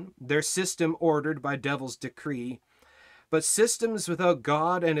tradition, their system ordered by devil's decree. But systems without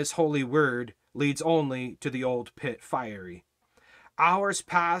God and his holy word leads only to the old pit fiery. Hours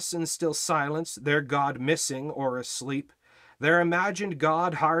pass in still silence, their God missing or asleep. Their imagined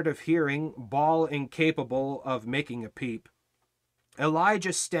God hard of hearing, Baal incapable of making a peep.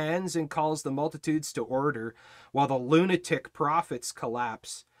 Elijah stands and calls the multitudes to order, while the lunatic prophets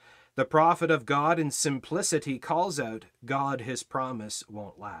collapse. The prophet of God in simplicity calls out, God his promise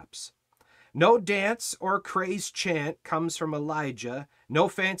won't lapse. No dance or crazed chant comes from Elijah, no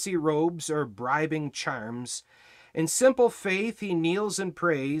fancy robes or bribing charms. In simple faith he kneels and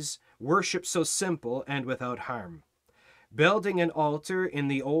prays, worship so simple and without harm. Building an altar in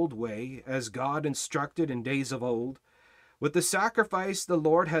the old way, as God instructed in days of old, with the sacrifice the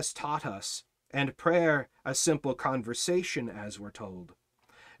Lord has taught us, and prayer a simple conversation as we're told.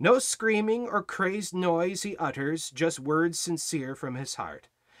 No screaming or crazed noise he utters, just words sincere from his heart.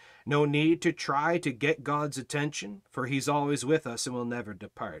 No need to try to get God's attention, for he's always with us and will never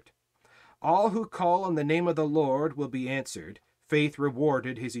depart. All who call on the name of the Lord will be answered, faith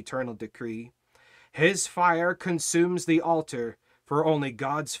rewarded his eternal decree. His fire consumes the altar, for only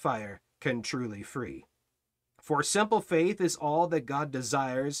God's fire can truly free. For simple faith is all that God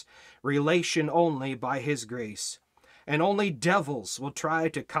desires, relation only by his grace. And only devils will try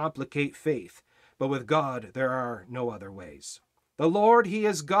to complicate faith, but with God there are no other ways. The Lord, he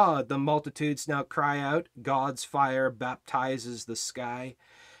is God. The multitudes now cry out. God's fire baptizes the sky.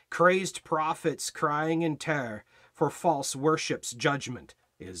 Crazed prophets crying in terror, for false worship's judgment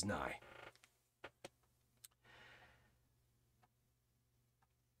is nigh.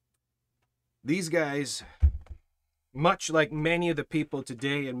 These guys, much like many of the people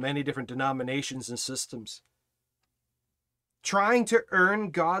today in many different denominations and systems, trying to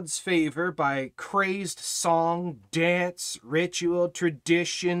earn God's favor by crazed song, dance, ritual,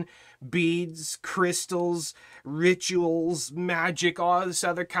 tradition, beads, crystals, rituals, magic, all this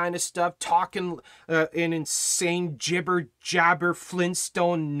other kind of stuff, talking in insane jibber-jabber,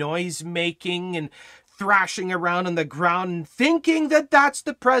 Flintstone noise-making, and thrashing around on the ground and thinking that that's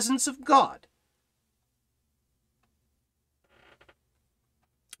the presence of God.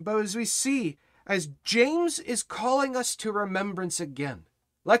 But as we see, as James is calling us to remembrance again,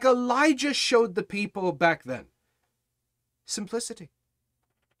 like Elijah showed the people back then, simplicity.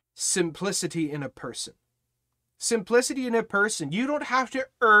 Simplicity in a person. Simplicity in a person. You don't have to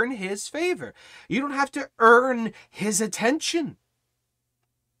earn his favor. You don't have to earn his attention.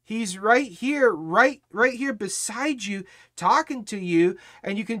 He's right here, right here beside you, talking to you,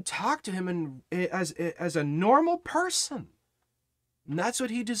 and you can talk to him as a normal person. And that's what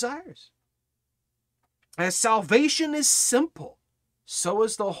he desires. As salvation is simple, so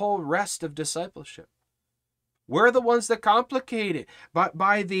is the whole rest of discipleship. We're the ones that complicate it. But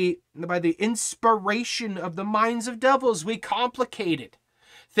by the inspiration of the minds of devils, we complicate it.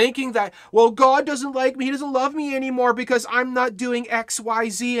 Thinking that, well, God doesn't like me, he doesn't love me anymore because I'm not doing X, Y,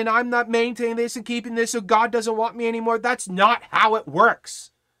 Z, and I'm not maintaining this and keeping this, so God doesn't want me anymore. That's not how it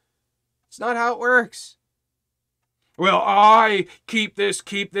works. It's not how it works. Well, I keep this,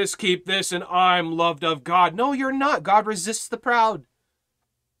 and I'm loved of God. No, you're not. God resists the proud.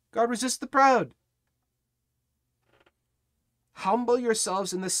 God resists the proud. Humble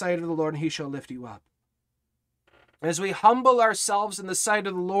yourselves in the sight of the Lord, and he shall lift you up. As we humble ourselves in the sight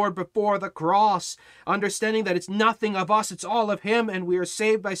of the Lord before the cross, understanding that it's nothing of us, it's all of him, and we are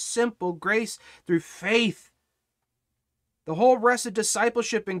saved by simple grace through faith. The whole rest of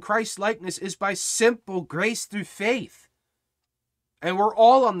discipleship in Christ's likeness is by simple grace through faith. And we're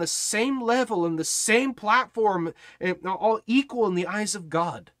all on the same level, and the same platform, and all equal in the eyes of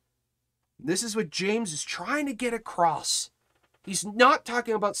God. This is what James is trying to get across. He's not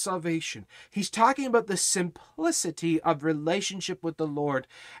talking about salvation. He's talking about the simplicity of relationship with the Lord.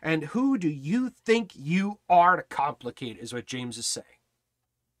 And who do you think you are to complicate, is what James is saying.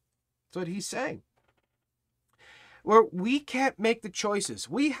 That's what he's saying. Where we can't make the choices.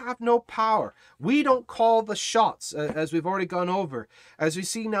 We have no power. We don't call the shots, as we've already gone over. As we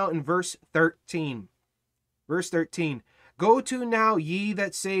see now in verse 13. Verse 13. Go to now, ye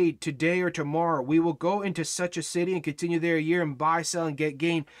that say, today or tomorrow, we will go into such a city and continue there a year and buy, sell, and get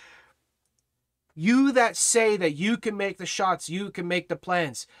gain. You that say that you can make the shots, you can make the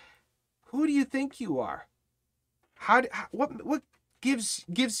plans. Who do you think you are? What gives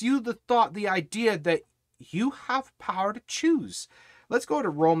you the thought, the idea that you have power to choose? Let's go to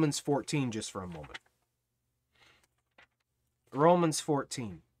Romans 14 just for a moment. Romans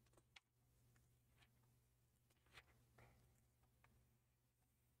 14.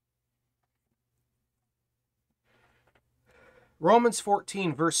 Romans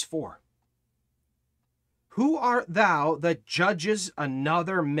 14, verse 4. Who art thou that judges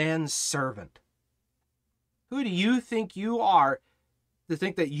another man's servant? Who do you think you are to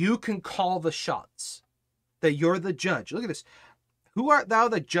think that you can call the shots? That you're the judge? Look at this. Who art thou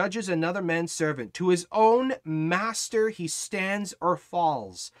that judges another man's servant? To his own master he stands or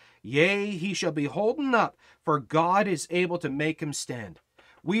falls. Yea, he shall be holden up, for God is able to make him stand.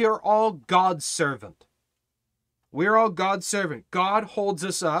 We are all God's servant. We're all God's servant. God holds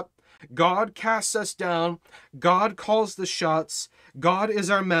us up. God casts us down. God calls the shots. God is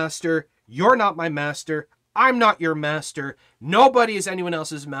our master. You're not my master. I'm not your master. Nobody is anyone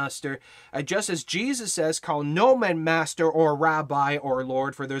else's master. Just as Jesus says, call no man master or rabbi or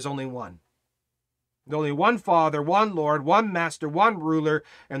Lord, for there's only one. There's only one Father, one Lord, one Master, one ruler,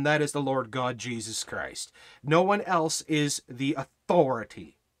 and that is the Lord God Jesus Christ. No one else is the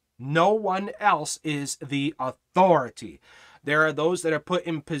authority. No one else is the authority. There are those that are put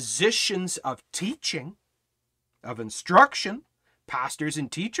in positions of teaching, of instruction, pastors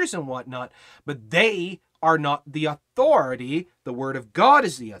and teachers and whatnot, but they are not the authority. The Word of God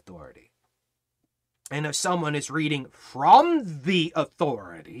is the authority. And if someone is reading from the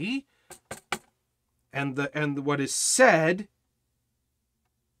authority, and what is said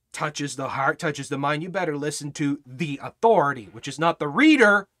touches the heart, touches the mind, you better listen to the authority, which is not the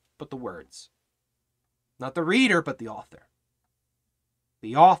reader, but the words. Not the reader, but the author.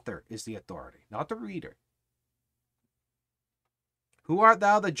 The author is the authority, not the reader. Who art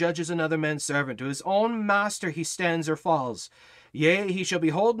thou that judges another man's servant? To his own master he stands or falls. Yea, he shall be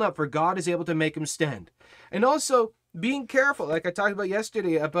holden up, for God is able to make him stand. And also, being careful, like I talked about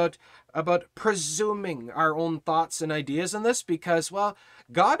yesterday, about presuming our own thoughts and ideas in this, because, well,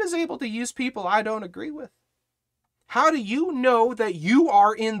 God is able to use people I don't agree with. How do you know that you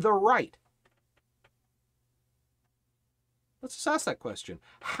are in the right? Let's just ask that question.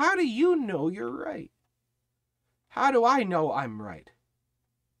 How do you know you're right? How do I know I'm right?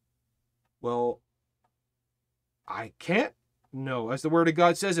 Well, I can't know. As the word of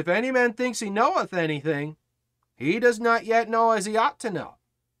God says, if any man thinks he knoweth anything, he does not yet know as he ought to know.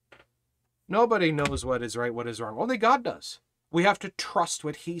 Nobody knows what is right, what is wrong. Only God does. We have to trust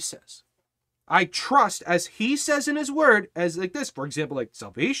what he says. I trust as he says in his word, as like this, for example, like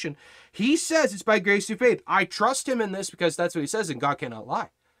salvation. He says it's by grace through faith. I trust him in this because that's what he says, and God cannot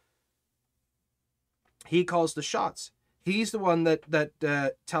lie. He calls the shots. He's the one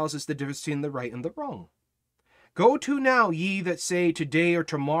that tells us the difference between the right and the wrong. Go to now, ye that say today or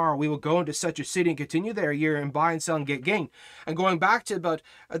tomorrow we will go into such a city and continue there a year and buy and sell and get gain. And going back to about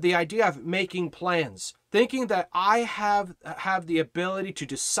the idea of making plans, thinking that I have the ability to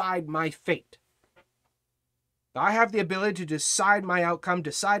decide my fate. I have the ability to decide my outcome,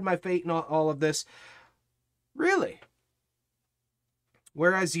 decide my fate and all of this. Really?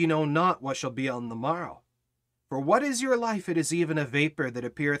 Whereas ye know not what shall be on the morrow. For what is your life? It is even a vapor that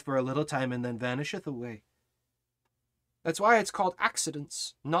appeareth for a little time and then vanisheth away. That's why it's called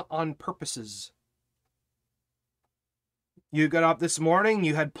accidents, not on purposes. You got up this morning,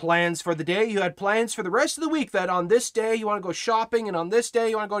 you had plans for the day, you had plans for the rest of the week, that on this day you want to go shopping, and on this day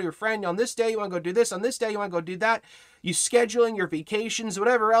you want to go to your friend, on this day you want to go do this, on this day you want to go do that. You scheduling your vacations,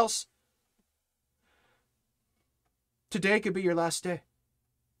 whatever else. Today could be your last day.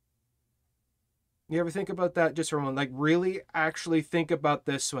 You ever think about that just for a moment? Like, really actually think about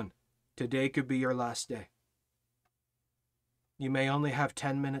this one. Today could be your last day. You may only have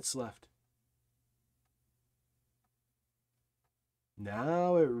 10 minutes left.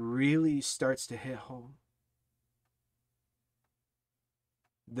 Now it really starts to hit home.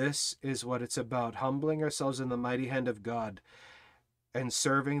 This is what it's about, humbling ourselves in the mighty hand of God and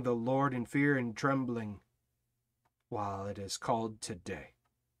serving the Lord in fear and trembling while it is called today.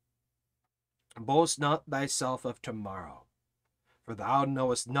 Boast not thyself of tomorrow, for thou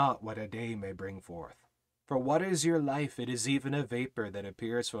knowest not what a day may bring forth. For what is your life? It is even a vapor that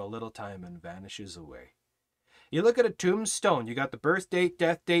appears for a little time and vanishes away. You look at a tombstone, you got the birth date,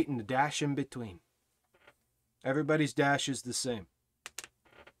 death date, and the dash in between. Everybody's dash is the same.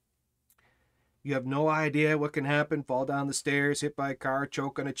 You have no idea what can happen. Fall down the stairs, hit by a car,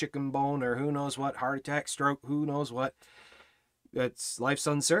 choke on a chicken bone, or who knows what, heart attack, stroke, who knows what. Life's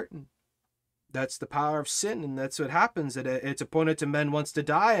uncertain. That's the power of sin, and that's what happens. It's appointed to men once to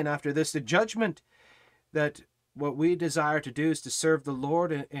die, and after this the judgment. That what we desire to do is to serve the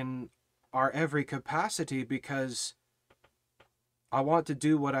Lord in our every capacity, because I want to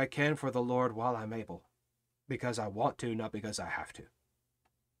do what I can for the Lord while I'm able. Because I want to, not because I have to.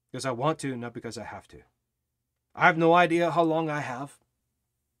 Because I want to, not because I have to. I have no idea how long I have.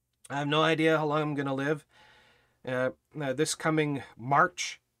 I have no idea how long I'm going to live. This coming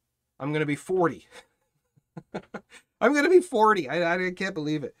March, I'm going to be 40. I'm going to be 40. I can't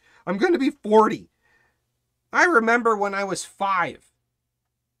believe it. I'm going to be 40. I remember when I was 5.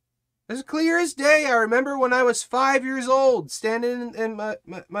 As clear as day, I remember when I was 5 years old, standing in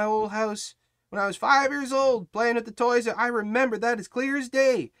my old house. When I was 5 years old, playing with the toys. I remember that as clear as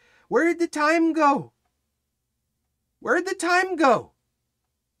day. Where did the time go? Where did the time go?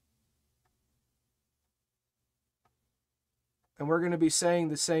 And we're going to be saying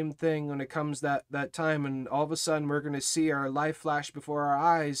the same thing when it comes that time, and all of a sudden we're going to see our life flash before our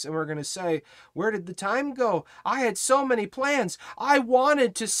eyes, and we're going to say, where did the time go? I had so many plans. I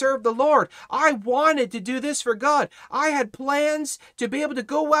wanted to serve the Lord. I wanted to do this for God. I had plans to be able to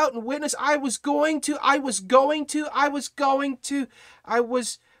go out and witness. I was planning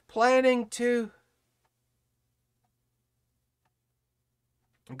to.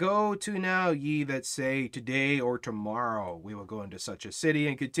 Go to now, ye that say, today or tomorrow we will go into such a city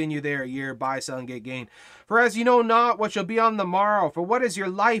and continue there a year, buy, sell, and get gain. For as you know not what shall be on the morrow, for what is your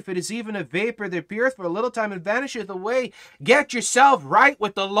life? It is even a vapor that appeareth for a little time and vanisheth away. Get yourself right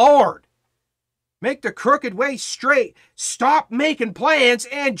with the Lord. Make the crooked way straight. Stop making plans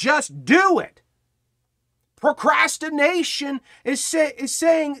and just do it. Procrastination is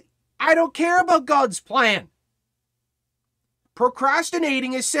saying, I don't care about God's plan.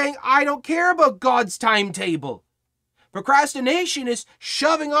 Procrastinating is saying, I don't care about God's timetable. Procrastination is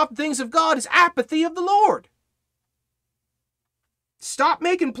shoving off things of God, is apathy of the Lord. Stop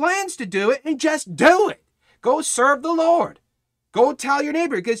making plans to do it and just do it. Go serve the Lord. Go tell your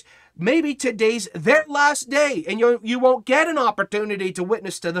neighbor, because maybe today's their last day and you won't get an opportunity to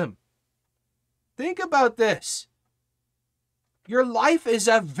witness to them. Think about this. Your life is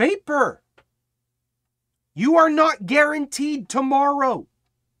a vapor. You are not guaranteed tomorrow.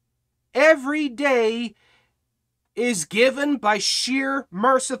 Every day is given by sheer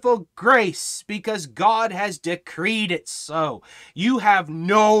merciful grace because God has decreed it so. You have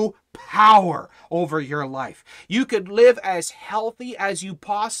no power over your life. You could live as healthy as you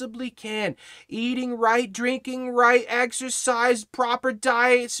possibly can, eating right, drinking right, exercise, proper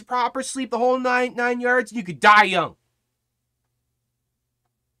diets, proper sleep, the whole nine yards. You could die young.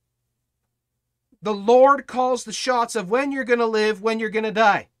 The Lord calls the shots of when you're going to live, when you're going to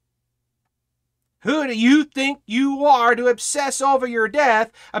die. Who do you think you are to obsess over your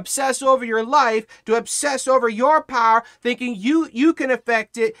death, obsess over your life, to obsess over your power, thinking you can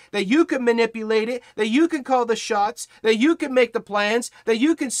affect it, that you can manipulate it, that you can call the shots, that you can make the plans, that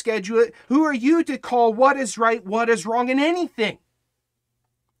you can schedule it? Who are you to call what is right, what is wrong in anything?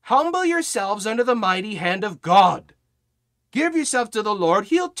 Humble yourselves under the mighty hand of God. Give yourself to the Lord.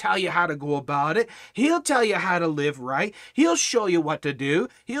 He'll tell you how to go about it. He'll tell you how to live right. He'll show you what to do.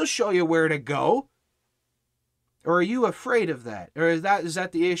 He'll show you where to go. Or are you afraid of that? Or is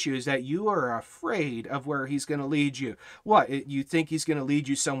that the issue? Is that you are afraid of where he's going to lead you? What? You think he's going to lead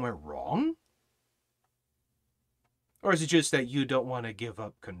you somewhere wrong? Or is it just that you don't want to give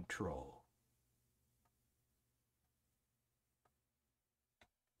up control?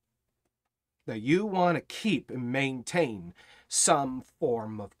 That you want to keep and maintain some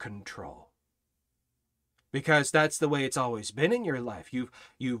form of control. Because that's the way it's always been in your life.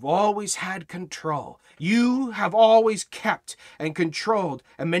 You've always had control. You have always kept and controlled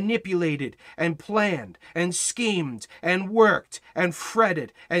and manipulated and planned and schemed and worked and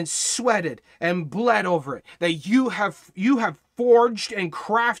fretted and sweated and bled over it. That you have forged and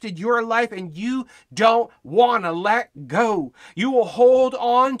crafted your life, and you don't want to let go. You will hold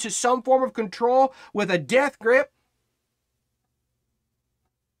on to some form of control with a death grip.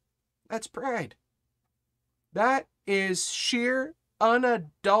 That's pride. That is sheer,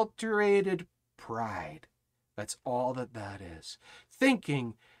 unadulterated pride. That's all that is.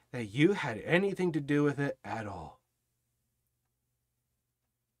 Thinking that you had anything to do with it at all.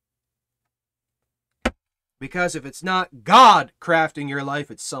 Because if it's not God crafting your life,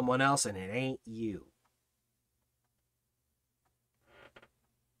 it's someone else, and it ain't you.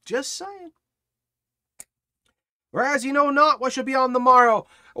 Just saying. Whereas you know not what shall be on the morrow.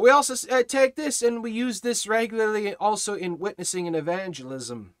 We also take this and we use this regularly also in witnessing and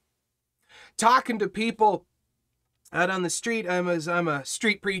evangelism. Talking to people out on the street. I'm a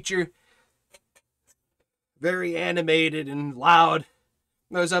street preacher. Very animated and loud.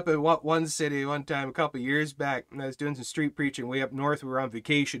 I was up in one city one time a couple years back, and I was doing some street preaching way up north. We were on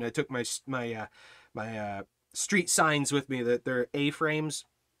vacation. I took my street signs with me. That they're A-frames.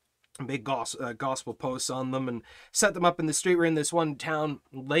 Big gospel posts on them, and set them up in the street. We're in this one town,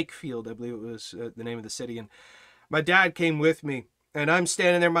 Lakefield, I believe it was the name of the city, and my dad came with me, and I'm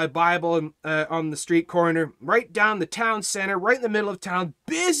standing there, my Bible on the street corner, right down the town center, right in the middle of town,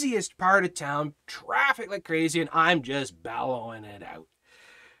 busiest part of town, traffic like crazy, and I'm just bellowing it out.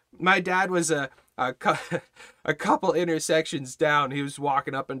 My dad was a couple intersections down. He was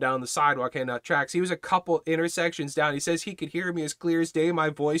walking up and down the sidewalk and tracks. He was a couple intersections down. He says he could hear me as clear as day, my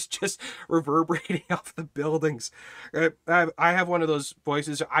voice just reverberating off the buildings. I have one of those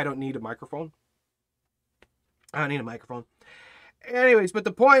voices. I don't need a microphone. Anyways, but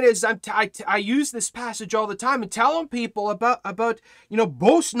the point is, I use this passage all the time and telling people about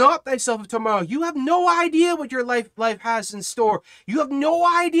boast not thyself of tomorrow. You have no idea what your life has in store. You have no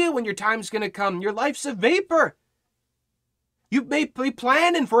idea when your time's going to come. Your life's a vapor. You may be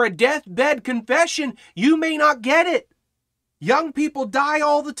planning for a deathbed confession. You may not get it. Young people die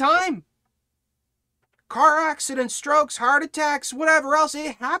all the time. Car accidents, strokes, heart attacks, whatever else,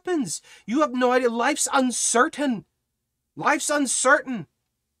 it happens. You have no idea. Life's uncertain. Life's uncertain.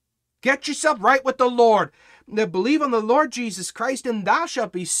 Get yourself right with the Lord. Now, believe on the Lord Jesus Christ, and thou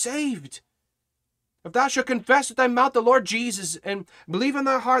shalt be saved. If thou shalt confess with thy mouth the Lord Jesus, and believe in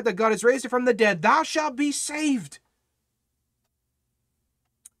thy heart that God has raised him from the dead, thou shalt be saved.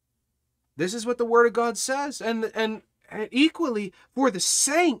 This is what the Word of God says. And equally for the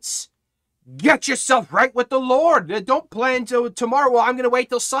saints, Get yourself right with the Lord. Don't plan till tomorrow. Well, I'm going to wait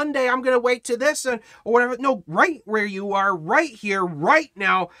till Sunday. I'm going to wait to this or whatever. No, right where you are, right here, right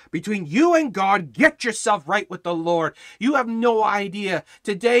now, between you and God, get yourself right with the Lord. You have no idea.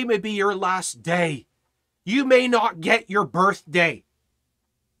 Today may be your last day. You may not get your birthday.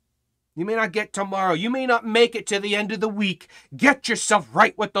 You may not get tomorrow. You may not make it to the end of the week. Get yourself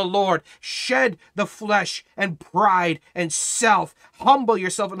right with the Lord. Shed the flesh and pride and self. Humble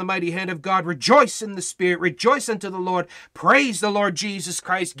yourself in the mighty hand of God. Rejoice in the Spirit. Rejoice unto the Lord. Praise the Lord Jesus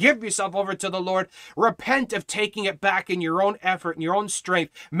Christ. Give yourself over to the Lord. Repent of taking it back in your own effort and your own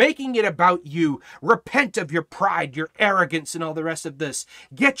strength, making it about you. Repent of your pride, your arrogance, and all the rest of this.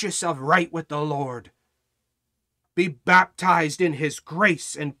 Get yourself right with the Lord. Be baptized in his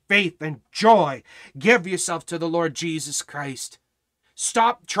grace and faith and joy. Give yourself to the Lord Jesus Christ.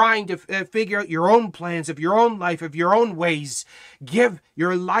 Stop trying to figure out your own plans of your own life, of your own ways. Give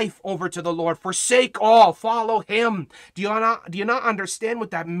your life over to the Lord. Forsake all. Follow him. Do you not understand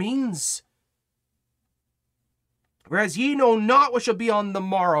what that means? Whereas ye know not what shall be on the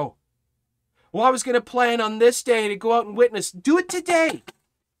morrow. Well, I was going to plan on this day to go out and witness. Do it today.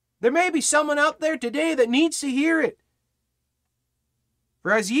 There may be someone out there today that needs to hear it.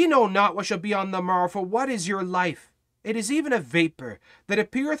 For as ye know not what shall be on the morrow, for what is your life? It is even a vapor that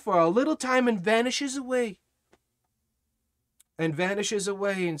appeareth for a little time and vanishes away. And vanishes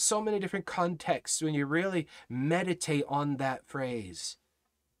away in so many different contexts when you really meditate on that phrase.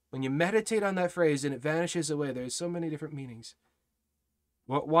 When you meditate on that phrase and it vanishes away, there's so many different meanings.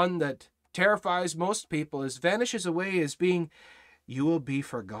 What one that terrifies most people is vanishes away as being, you will be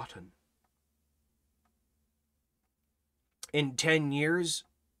forgotten. In 10 years,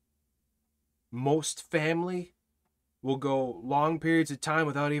 most family will go long periods of time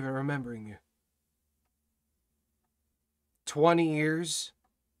without even remembering you. 20 years,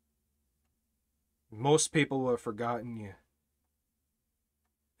 most people will have forgotten you.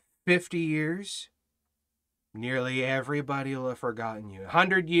 50 years, nearly everybody will have forgotten you.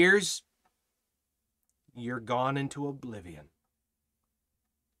 100 years, you're gone into oblivion.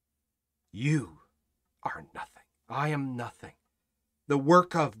 You are nothing. I am nothing. The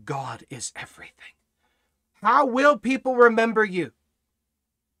work of God is everything. How will people remember you?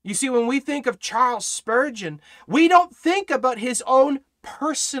 You see, when we think of Charles Spurgeon, we don't think about his own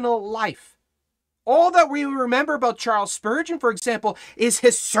personal life. All that we remember about Charles Spurgeon, for example, is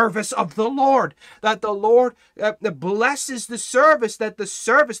his service of the Lord. That the Lord blesses the service, that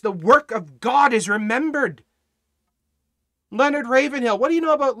the work of God is remembered. Leonard Ravenhill. What do you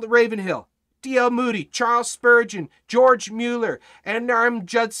know about Ravenhill? D.L. Moody, Charles Spurgeon, George Mueller, N.R.M.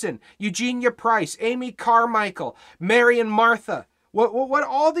 Judson, Eugenia Price, Amy Carmichael, Mary and Martha. What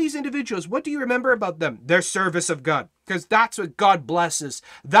all these individuals, what do you remember about them? Their service of God. Because that's what God blesses.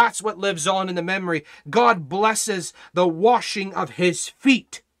 That's what lives on in the memory. God blesses the washing of his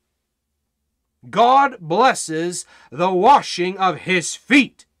feet. God blesses the washing of his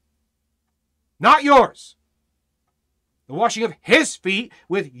feet. Not yours. The washing of his feet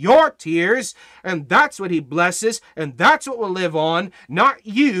with your tears, and that's what he blesses, and that's what will live on, not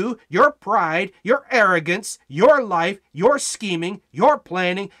you, your pride, your arrogance, your life, your scheming, your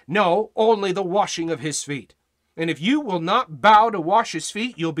planning. No, only the washing of his feet. And if you will not bow to wash his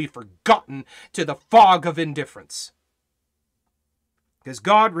feet, you'll be forgotten to the fog of indifference. Because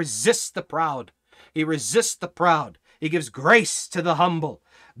God resists the proud. He resists the proud. He gives grace to the humble.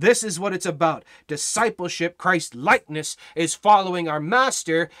 This is what it's about. Discipleship, Christ-likeness, is following our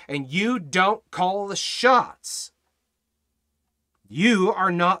master, and you don't call the shots. You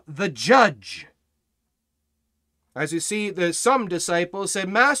are not the judge. As you see, some disciples said,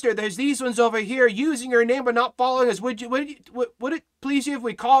 Master, there's these ones over here using your name but not following us. Would it please you if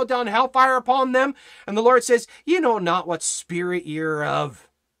we call down hellfire upon them? And the Lord says, you know not what spirit you're of.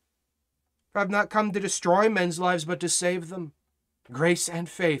 For I've not come to destroy men's lives, but to save them. Grace and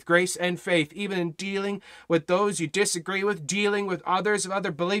faith, even in dealing with those you disagree with, dealing with others of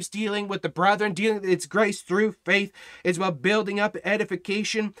other beliefs, dealing with the brethren, it's grace through faith. It's about building up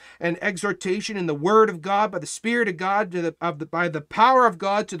edification and exhortation in the word of God, by the Spirit of God, by the power of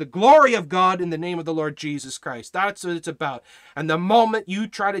God, to the glory of God, in the name of the Lord Jesus Christ. That's what it's about. And the moment you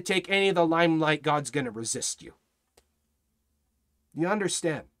try to take any of the limelight, God's going to resist you. Do you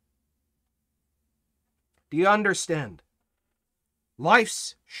understand? Do you understand?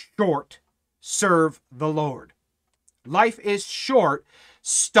 Life's short. Serve the Lord. Life is short.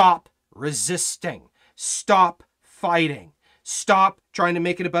 Stop resisting. Stop fighting. Stop trying to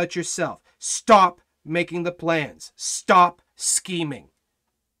make it about yourself. Stop making the plans. Stop scheming.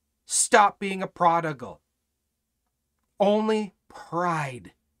 Stop being a prodigal. Only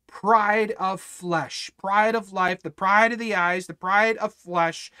pride pride of flesh, pride of life, the pride of the eyes, the pride of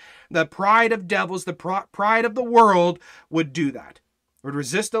flesh, the pride of devils, the pride of the world would do that. Would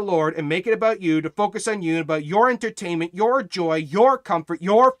resist the Lord and make it about you, to focus on you, about your entertainment, your joy, your comfort,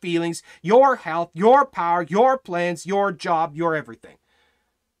 your feelings, your health, your power, your plans, your job, your everything.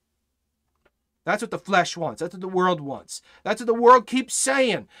 That's what the flesh wants. That's what the world wants. That's what the world keeps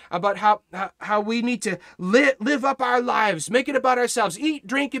saying about how we need to live up our lives, make it about ourselves, eat,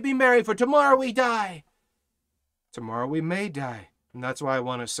 drink, and be merry, for tomorrow we die. Tomorrow we may die, and that's why I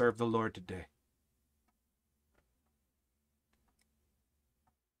want to serve the Lord today.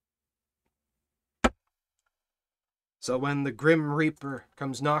 So when the grim reaper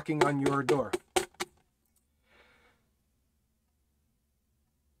comes knocking on your door,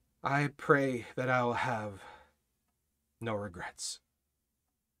 I pray that I will have no regrets.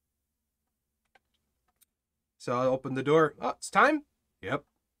 So I'll open the door. Oh, it's time? Yep.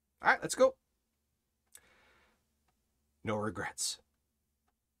 All right, let's go. No regrets.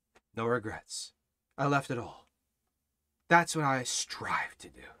 No regrets. I left it all. That's what I strive to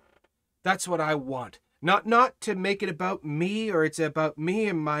do. That's what I want. Not to make it about me, or it's about me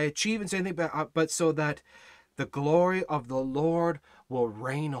and my achievements, anything, but so that the glory of the Lord will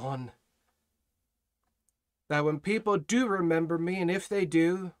reign on. That when people do remember me, and if they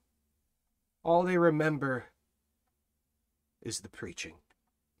do, all they remember is the preaching.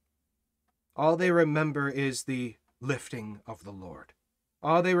 All they remember is the lifting of the Lord.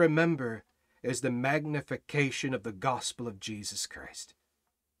 All they remember is the magnification of the gospel of Jesus Christ.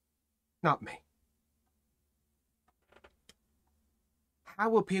 Not me. How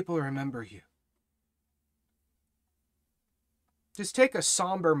will people remember you? Just take a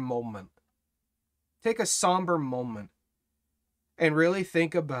somber moment. Take a somber moment and really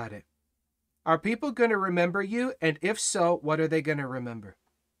think about it. Are people going to remember you? And if so, what are they going to remember?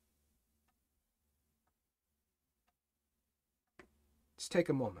 Just take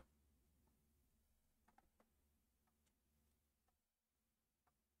a moment.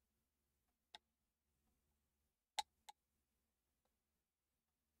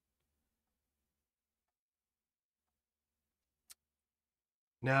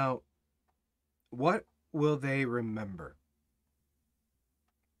 Now, what will they remember?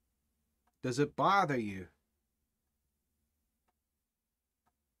 Does it bother you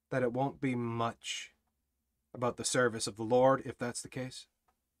that it won't be much about the service of the Lord, if that's the case?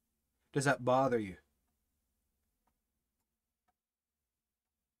 Does that bother you?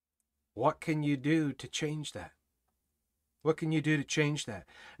 What can you do to change that? What can you do to change that?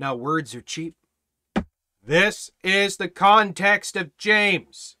 Now, words are cheap. This is the context of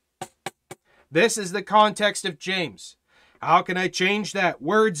James. This is the context of James. How can I change that?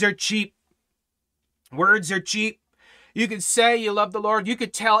 Words are cheap. Words are cheap. You could say you love the Lord. You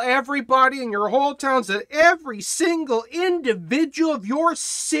could tell everybody in your whole towns, that every single individual of your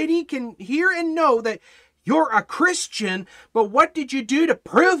city can hear and know that you're a Christian. But what did you do to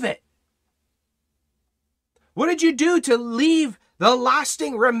prove it? What did you do to leave the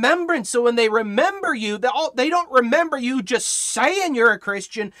lasting remembrance? So when they remember you, they don't remember you just saying you're a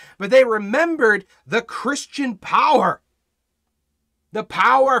Christian, but they remembered the Christian power. The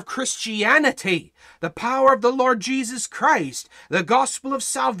power of Christianity, the power of the Lord Jesus Christ, the gospel of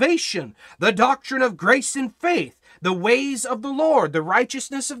salvation, the doctrine of grace and faith, the ways of the Lord, the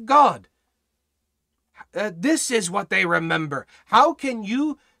righteousness of God. This is what they remember. How can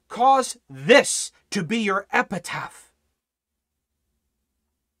you cause this to be your epitaph?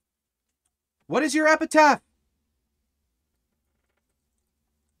 What is your epitaph?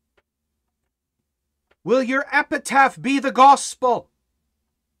 Will your epitaph be the gospel?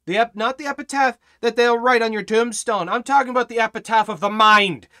 Not the epitaph that they'll write on your tombstone. I'm talking about the epitaph of the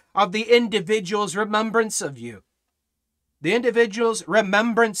mind, of the individual's remembrance of you. The individual's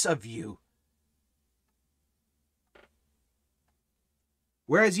remembrance of you.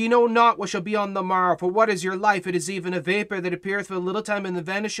 Whereas ye know not what shall be on the morrow, for what is your life? It is even a vapor that appeareth for a little time and then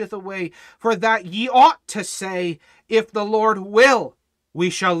vanisheth away. For that ye ought to say, if the Lord will, we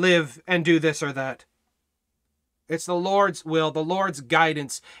shall live and do this or that. It's the Lord's will, the Lord's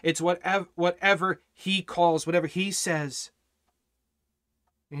guidance. It's whatever he calls, whatever he says.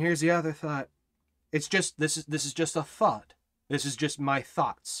 And here's the other thought. It's just, this is just a thought. This is just my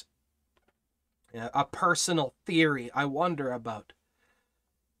thoughts. A personal theory I wonder about.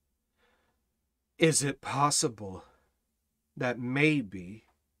 Is it possible that maybe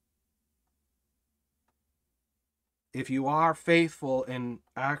if you are faithful in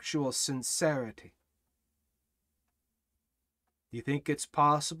actual sincerity, you think it's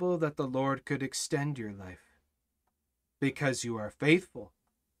possible that the Lord could extend your life because you are faithful,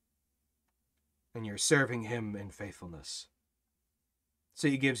 and you're serving him in faithfulness. So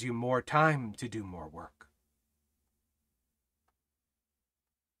he gives you more time to do more work.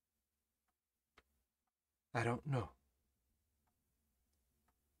 I don't know.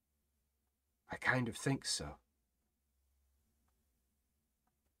 I kind of think so.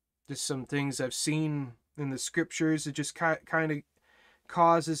 Just some things I've seen in the scriptures, it just kind of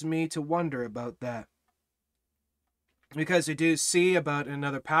causes me to wonder about that. Because I do see about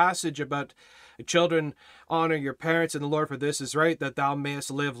another passage about children, honor your parents and the Lord, for this is right, that thou mayest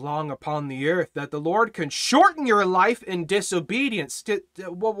live long upon the earth, that the Lord can shorten your life in disobedience.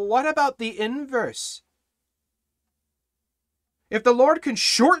 What about the inverse? If the Lord can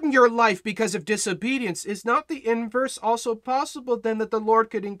shorten your life because of disobedience, is not the inverse also possible then, that the Lord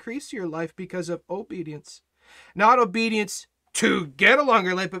could increase your life because of obedience? Not obedience to get a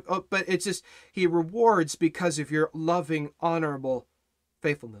longer life, but it's just he rewards because of your loving, honorable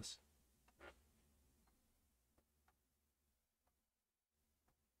faithfulness.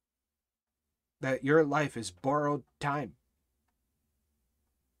 That your life is borrowed time.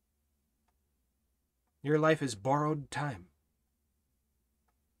 Your life is borrowed time.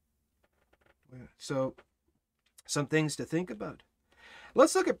 So, some things to think about.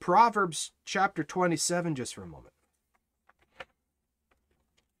 Let's look at Proverbs chapter 27 just for a moment.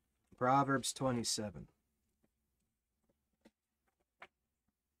 Proverbs 27.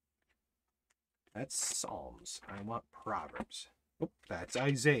 That's Psalms. I want Proverbs. Oh, that's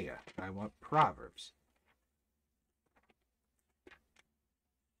Isaiah. I want Proverbs.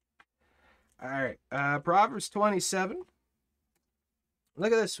 All right. Proverbs 27.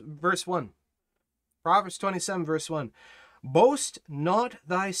 Look at this, verse 1. Proverbs 27, verse 1. Boast not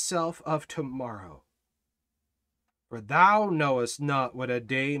thyself of tomorrow, for thou knowest not what a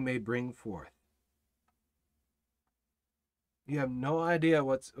day may bring forth. You have no idea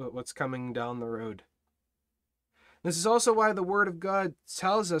what's coming down the road. This is also why the Word of God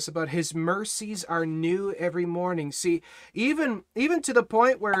tells us about his mercies are new every morning. See, even to the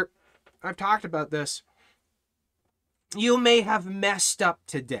point where I've talked about this, you may have messed up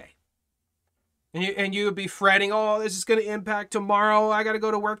today. And you would be fretting, oh, this is going to impact tomorrow. I got to go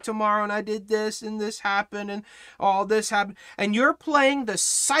to work tomorrow, and I did this, and this happened, and all this happened. And you're playing the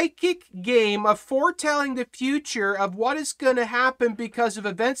psychic game of foretelling the future of what is going to happen because of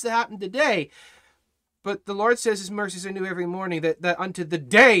events that happened today. But the Lord says his mercies are new every morning, that unto the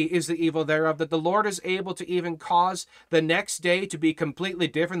day is the evil thereof, that the Lord is able to even cause the next day to be completely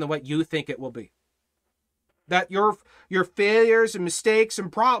different than what you think it will be. That your failures and mistakes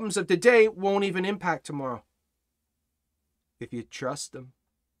and problems of today won't even impact tomorrow. If you trust him.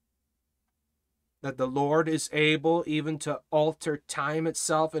 That the Lord is able even to alter time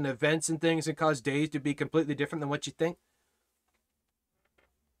itself and events and things and cause days to be completely different than what you think.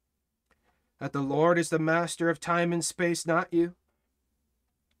 That the Lord is the master of time and space, not you.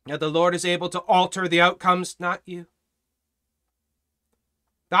 That the Lord is able to alter the outcomes, not you.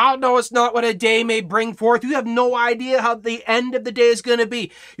 Thou knowest not what a day may bring forth. You have no idea how the end of the day is going to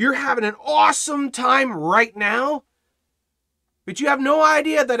be. You're having an awesome time right now, but you have no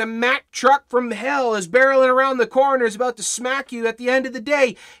idea that a Mack truck from hell is barreling around the corner, is about to smack you at the end of the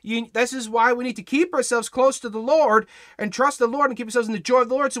day. This is why we need to keep ourselves close to the Lord and trust the Lord and keep ourselves in the joy of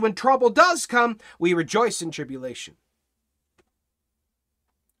the Lord, so when trouble does come, we rejoice in tribulation.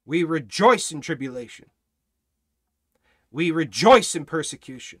 We rejoice in tribulation. We rejoice in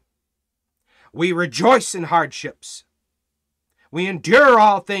persecution. We rejoice in hardships. We endure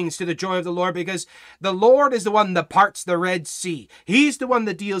all things to the joy of the Lord, because the Lord is the one that parts the Red Sea. He's the one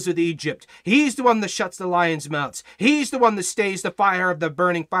that deals with Egypt. He's the one that shuts the lions' mouths. He's the one that stays the fire of the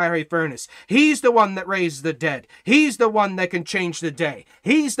burning fiery furnace. He's the one that raises the dead. He's the one that can change the day.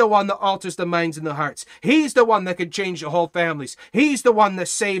 He's the one that alters the minds and the hearts. He's the one that can change the whole families. He's the one that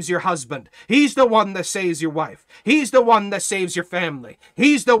saves your husband. He's the one that saves your wife. He's the one that saves your family.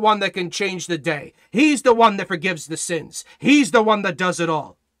 He's the one that can change the day. He's the one that forgives the sins. He's the one that does it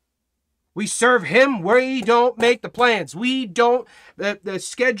all. We serve him. We don't make the plans. We don't the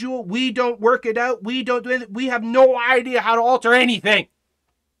schedule. We don't work it out. We don't do anything. We have no idea how to alter anything.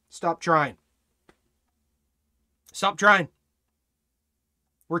 Stop trying. Stop trying.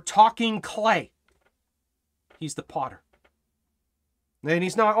 We're talking clay. He's the potter. And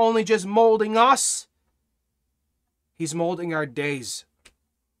he's not only just molding us, he's molding our days.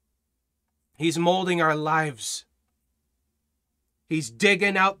 He's molding our lives. He's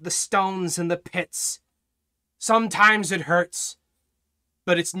digging out the stones in the pits. Sometimes it hurts,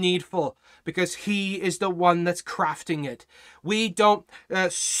 but it's needful because he is the one that's crafting it. We don't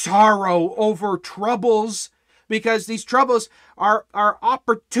sorrow over troubles, because these troubles are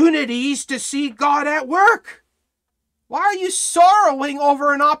opportunities to see God at work. Why are you sorrowing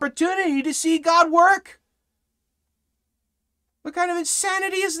over an opportunity to see God work? What kind of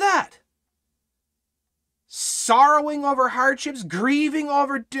insanity is that? Sorrowing over hardships, grieving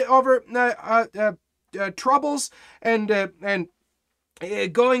over troubles, and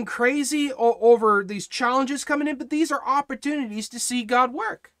going crazy over these challenges coming in, but these are opportunities to see God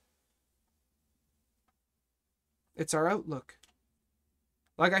work. It's our outlook.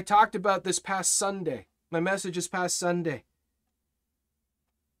 Like I talked about this past Sunday, my message this past Sunday.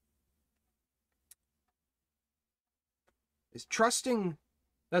 Is trusting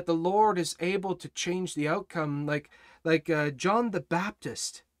that the Lord is able to change the outcome, like John the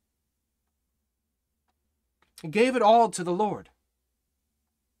Baptist. He gave it all to the Lord,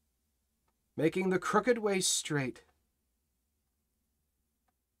 making the crooked way straight,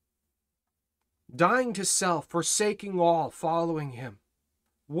 dying to self, forsaking all, following him.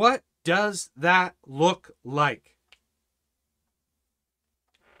 What does that look like?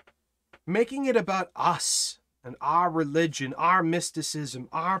 Making it about us and our religion, our mysticism,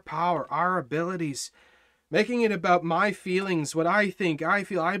 our power, our abilities. Making it about my feelings, what I think, I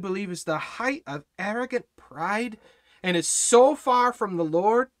feel, I believe is the height of arrogant pride, and is so far from the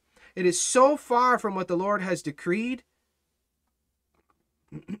Lord. It is so far from what the Lord has decreed.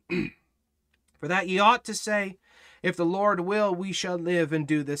 For that ye ought to say, if the Lord will, we shall live and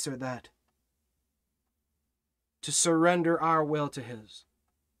do this or that. To surrender our will to his.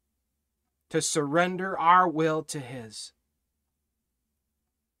 To surrender our will to his.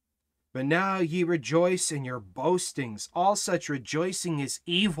 But now ye rejoice in your boastings. All such rejoicing is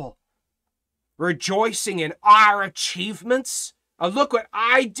evil. Rejoicing in our achievements. Look what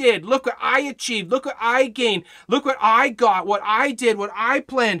I did. Look what I achieved. Look what I gained. Look what I got. What I did. What I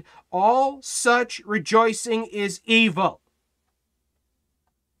planned. All such rejoicing is evil.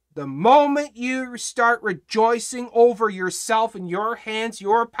 The moment you start rejoicing over yourself and your hands,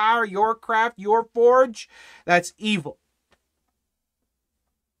 your power, your craft, your forge, that's evil.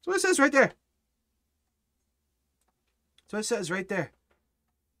 That's what it says right there. That's what it says right there.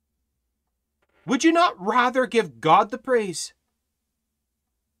 Would you not rather give God the praise?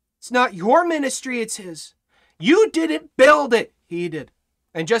 It's not your ministry, it's his. You didn't build it, he did.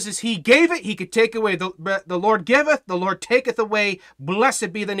 And just as he gave it, he could take away. The Lord giveth, the Lord taketh away.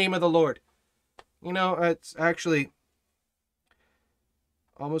 Blessed be the name of the Lord. You know, it's actually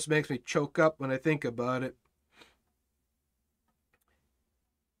almost makes me choke up when I think about it.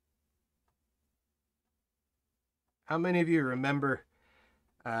 How many of you remember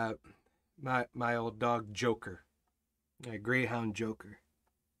my old dog Joker? A greyhound Joker.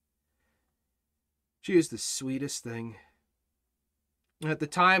 She was the sweetest thing. At the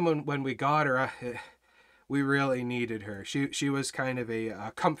time when we got her, we really needed her. She was kind of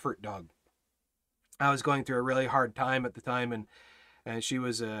a comfort dog. I was going through a really hard time at the time, and she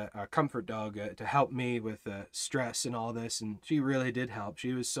was a comfort dog to help me with stress and all this, and she really did help.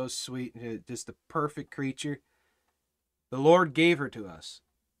 She was so sweet, just the perfect creature. The Lord gave her to us.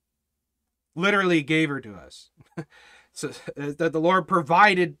 Literally gave her to us. So that the Lord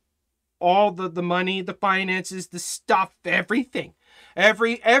provided all the money, the finances, the stuff, everything.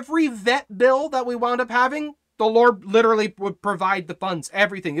 Every vet bill that we wound up having, the Lord literally would provide the funds,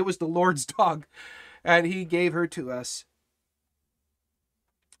 everything. It was the Lord's dog, and he gave her to us.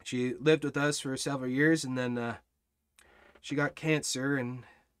 She lived with us for several years, and then she got cancer and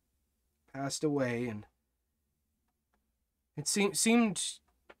passed away, and it seemed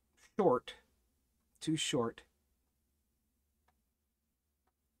short, too short.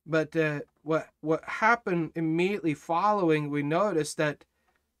 But what happened immediately following, we noticed that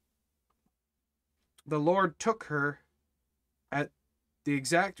the Lord took her at the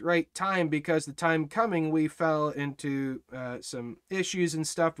exact right time, because the time coming we fell into some issues and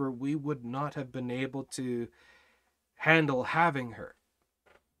stuff where we would not have been able to handle having her.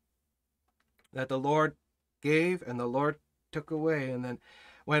 That the Lord gave and the Lord took away. And then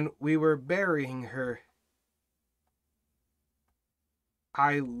when we were burying her,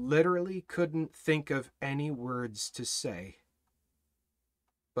 I literally couldn't think of any words to say.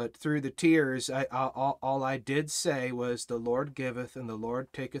 But through the tears, all I did say was, the Lord giveth and the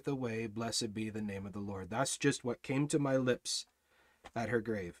Lord taketh away. Blessed be the name of the Lord. That's just what came to my lips at her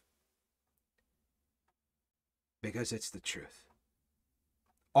grave. Because it's the truth.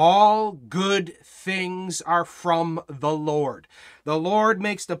 All good things are from the Lord. The Lord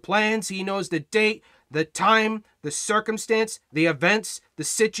makes the plans. He knows the date, the time, the circumstance, the events, the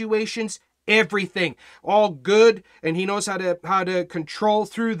situations everything, all good, and he knows how to control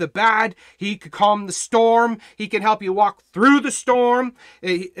through the bad. He can calm the storm. He can help you walk through the storm.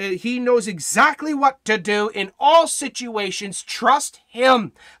 He knows exactly what to do in all situations. Trust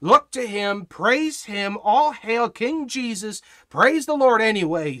him. Look to him. Praise him. All hail King Jesus. Praise the Lord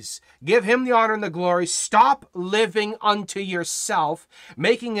anyways. Give him the honor and the glory. Stop living unto yourself,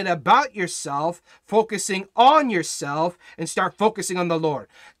 making it about yourself, focusing on yourself, and start focusing on the Lord.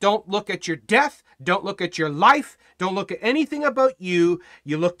 Don't look at your death. Don't look at your life. Don't look at anything about you.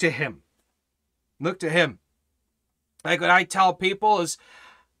 You look to him. Look to him. Like what I tell people is,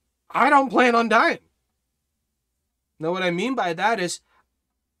 I don't plan on dying. Now what I mean by that is,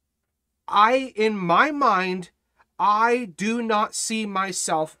 in my mind, I do not see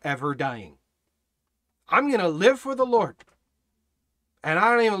myself ever dying. I'm going to live for the Lord. And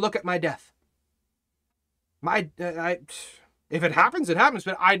I don't even look at my death. If it happens, it happens,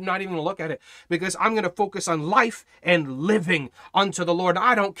 but I'm not even going to look at it, because I'm going to focus on life and living unto the Lord.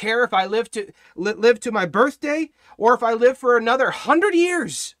 I don't care if I live to my birthday or if I live for another 100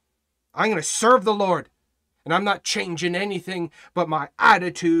 years. I'm going to serve the Lord. And I'm not changing anything but my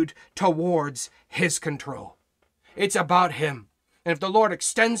attitude towards his control. It's about him. And if the Lord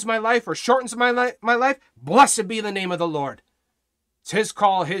extends my life or shortens my life, blessed be the name of the Lord. It's his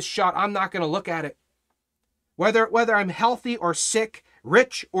call, his shot. I'm not going to look at it. Whether I'm healthy or sick,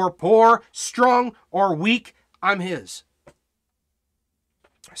 rich or poor, strong or weak, I'm his.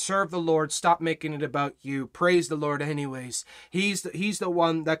 Serve the Lord. Stop making it about you. Praise the Lord anyways. He's the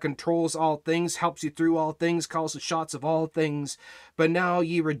one that controls all things, helps you through all things, calls the shots of all things. But now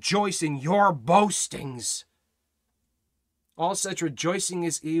ye rejoice in your boastings. All such rejoicing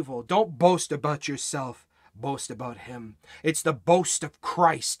is evil. Don't boast about yourself. Boast about him. It's the boast of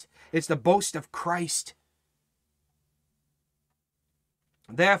Christ. It's the boast of Christ.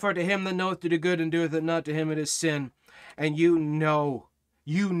 Therefore to him that knoweth to do good and doeth it not, to him it is sin. And you know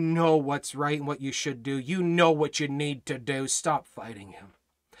what's right and what you should do. You know what you need to do. Stop fighting him.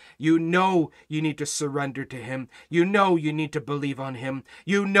 You know you need to surrender to him. You know you need to believe on him.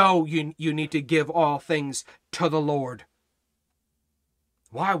 You know you need to give all things to the Lord.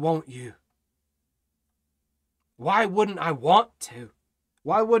 Why won't you? Why wouldn't I want to?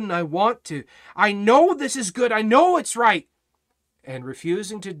 Why wouldn't I want to? I know this is good. I know it's right. And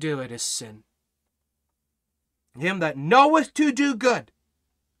refusing to do it is sin. Him that knoweth to do good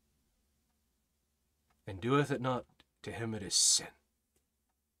and doeth it not, to him it is sin.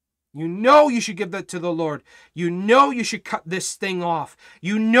 You know you should give that to the Lord. You know you should cut this thing off.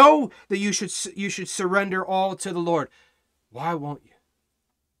 You know that you should surrender all to the Lord. Why won't you?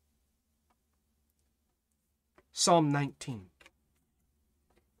 Psalm 19.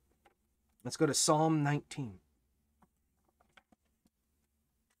 Let's go to Psalm 19.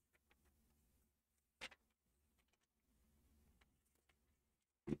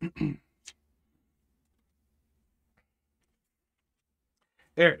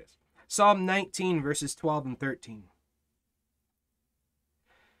 There it is. Psalm 19, verses 12 and 13.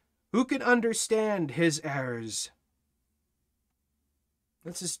 Who can understand his errors?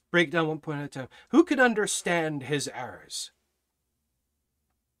 Let's just break down one point at a time. Who can understand his errors?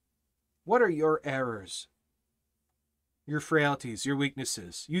 What are your errors? Your frailties, your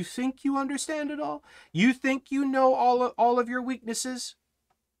weaknesses. You think you understand it all? You think you know all of your weaknesses?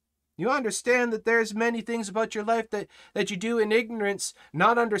 You understand that there's many things about your life that you do in ignorance,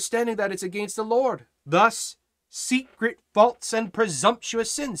 not understanding that it's against the Lord. Thus, secret faults and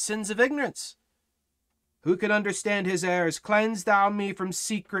presumptuous sins of ignorance. Who can understand his errors? Cleanse thou me from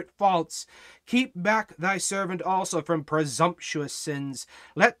secret faults. Keep back thy servant also from presumptuous sins.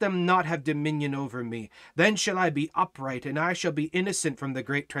 Let them not have dominion over me. Then shall I be upright, and I shall be innocent from the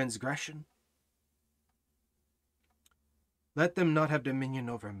great transgression. Let them not have dominion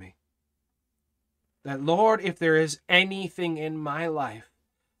over me. That, Lord, if there is anything in my life,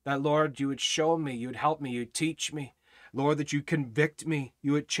 that, Lord, you would show me, you would help me, you would teach me. Lord, that you convict me,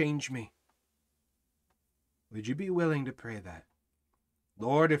 you would change me. Would you be willing to pray that?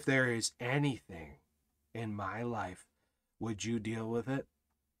 Lord, if there is anything in my life, would you deal with it?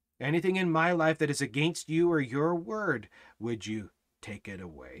 Anything in my life that is against you or your word, would you take it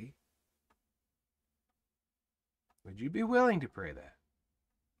away? Would you be willing to pray that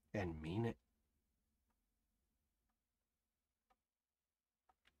and mean it?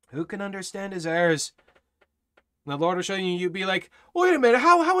 Who can understand his errors? And the Lord will show you, you'd be like, wait a minute,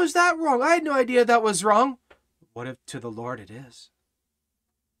 how is that wrong? I had no idea that was wrong. What if to the Lord it is?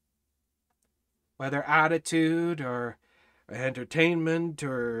 Whether attitude or entertainment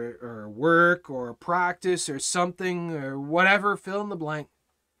or work or practice or something or whatever, fill in the blank.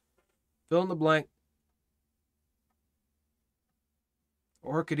 Fill in the blank.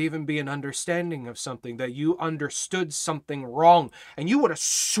 Or it could even be an understanding of something, that you understood something wrong and you would have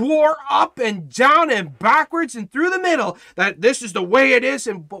swore up and down and backwards and through the middle that this is the way it is.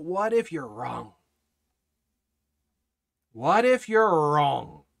 But what if you're wrong? What if you're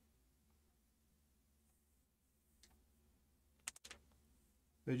wrong?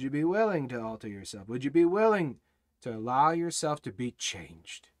 Would you be willing to alter yourself? Would you be willing to allow yourself to be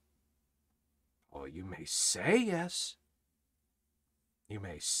changed? Oh, you may say yes. You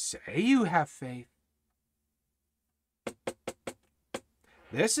may say you have faith.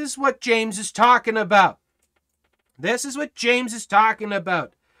 This is what James is talking about. This is what James is talking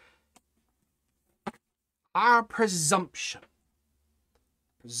about. Our presumption.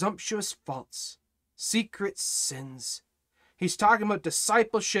 Presumptuous faults. Secret sins. He's talking about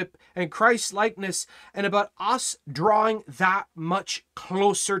discipleship and Christ-likeness and about us drawing that much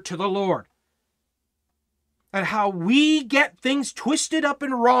closer to the Lord. And how we get things twisted up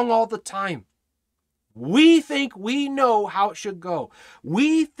and wrong all the time. We think we know how it should go.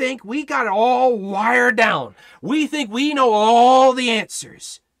 We think we got it all wired down. We think we know all the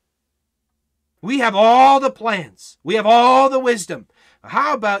answers. We have all the plans. We have all the wisdom.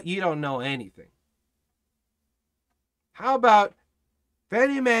 How about you don't know anything? How about if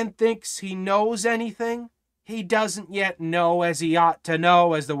any man thinks he knows anything, he doesn't yet know as he ought to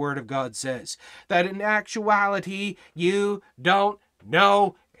know, as the Word of God says. That in actuality, you don't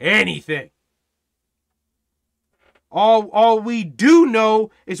know anything. All we do know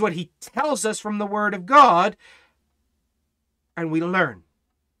is what he tells us from the Word of God, and we learn,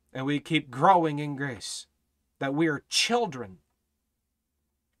 and we keep growing in grace. That we are children.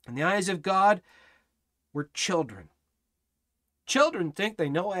 In the eyes of God, we're children. Children think they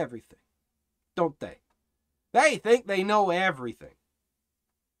know everything, don't they? They think they know everything.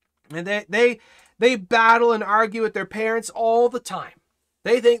 And they battle and argue with their parents all the time.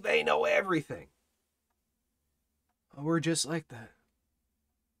 They think they know everything. We're just like that.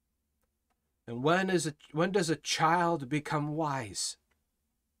 And when does a child become wise?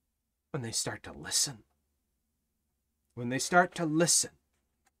 When they start to listen. When they start to listen.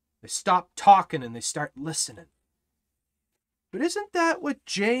 They stop talking and they start listening. But isn't that what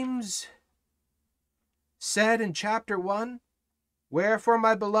James said in chapter 1? Wherefore,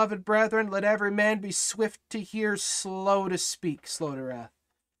 my beloved brethren, let every man be swift to hear, slow to speak, slow to wrath.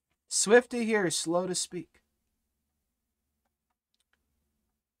 Swift to hear, slow to speak.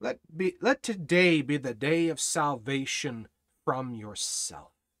 Let today be the day of salvation from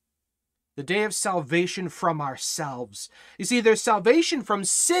yourself. The day of salvation from ourselves. You see, there's salvation from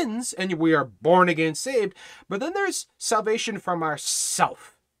sins, and we are born again saved, but then there's salvation from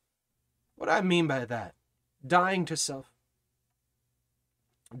ourself. What do I mean by that? Dying to self.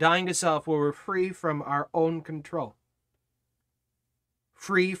 Dying to self where we're free from our own control.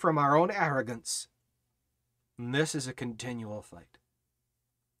 Free from our own arrogance. And this is a continual fight.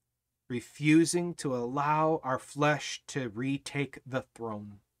 Refusing to allow our flesh to retake the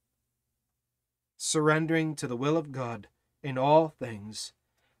throne. Surrendering to the will of God in all things,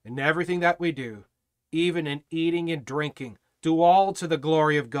 in everything that we do, even in eating and drinking, do all to the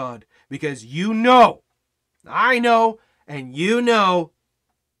glory of God, because you know, I know, and you know,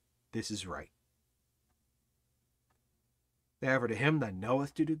 this is right. Therefore to him that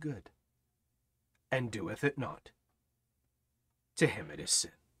knoweth to do good, and doeth it not, to him it is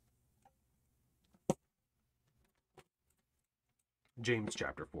sin. James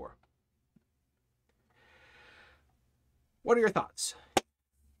chapter 4. What are your thoughts?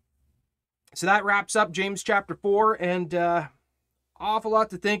 So that wraps up James chapter 4, and awful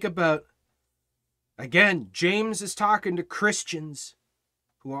lot to think about. Again, James is talking to Christians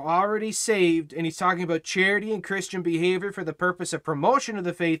who are already saved, and he's talking about charity and Christian behavior for the purpose of promotion of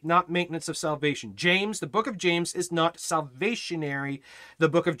the faith, not maintenance of salvation. James, the book of James, is not salvationary. The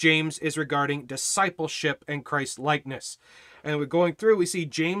book of James is regarding discipleship and Christ-likeness. And we're going through, we see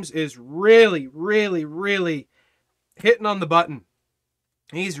James is really, really, really hitting on the button.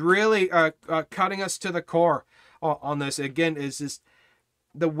 He's really cutting us to the core on this. Again, is just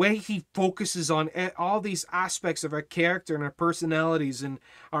the way he focuses on all these aspects of our character and our personalities and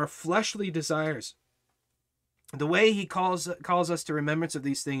our fleshly desires. The way he calls us to remembrance of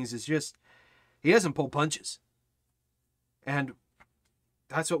these things is just, he doesn't pull punches. And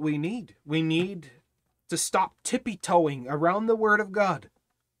that's what we need. We need to stop tippy-toeing around the Word of God.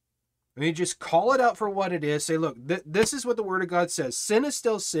 I mean, just call it out for what it is. Say, look, this is what the Word of God says. Sin is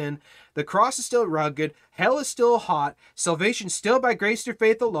still sin. The cross is still rugged. Hell is still hot. Salvation still by grace through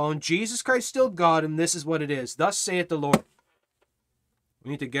faith alone. Jesus Christ still God, and this is what it is. Thus saith the Lord.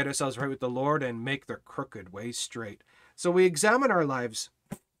 We need to get ourselves right with the Lord and make the crooked way straight. So we examine our lives.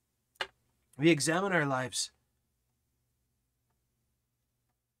 We examine our lives.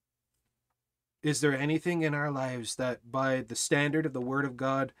 Is there anything in our lives that by the standard of the Word of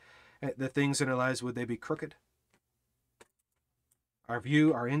God, the things in our lives, would they be crooked? Our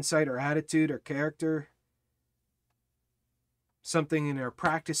view, our insight, our attitude, our character, something in our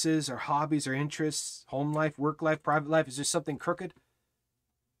practices, our hobbies, our interests, home life, work life, private life, is there something crooked?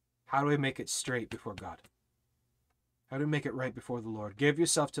 How do we make it straight before God? How do we make it right before the Lord? Give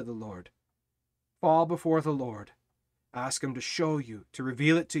yourself to the Lord. Fall before the Lord. Ask Him to show you, to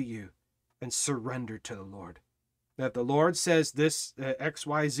reveal it to you, and surrender to the Lord. Now, if the Lord says this, X,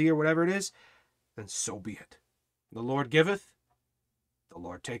 Y, Z, or whatever it is, then so be it. The Lord giveth, the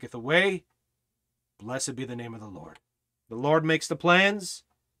Lord taketh away. Blessed be the name of the Lord. The Lord makes the plans.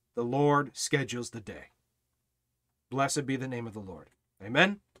 The Lord schedules the day. Blessed be the name of the Lord.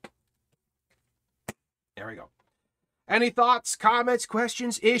 Amen? There we go. Any thoughts, comments,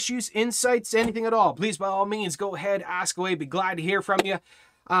 questions, issues, insights, anything at all? Please, by all means, go ahead, ask away. Be glad to hear from you.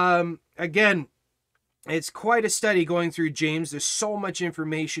 Again, it's quite a study going through James. There's so much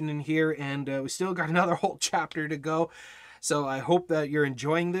information in here, and we still got another whole chapter to go. So I hope that you're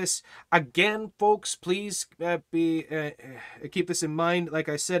enjoying this. Again, folks, please keep this in mind. Like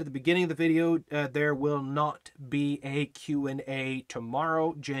I said at the beginning of the video, there will not be a Q&A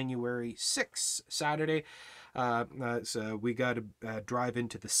tomorrow, January 6th, Saturday. So we got to drive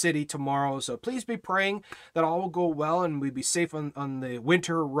into the city tomorrow. So please be praying that all will go well and we be safe on the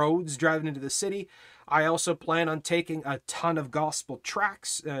winter roads driving into the city. I also plan on taking a ton of gospel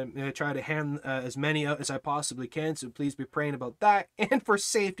tracts. I try to hand as many out as I possibly can. So please be praying about that and for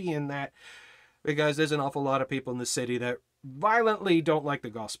safety in that, because there's an awful lot of people in the city that violently don't like the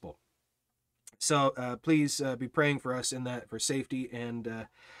gospel. So please be praying for us in that, for safety. And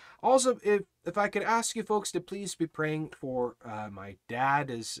also, if I could ask you folks to please be praying for my dad,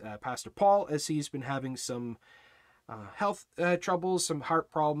 as Pastor Paul, as he's been having some health troubles, some heart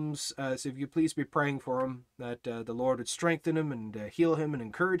problems. So if you please be praying for him, that the Lord would strengthen him and heal him and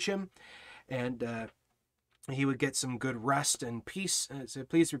encourage him, and he would get some good rest and peace. So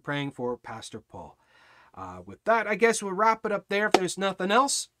please be praying for Pastor Paul. With that, I guess we'll wrap it up there if there's nothing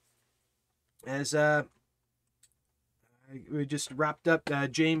else. As we just wrapped up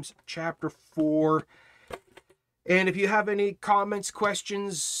James chapter 4. And if you have any comments,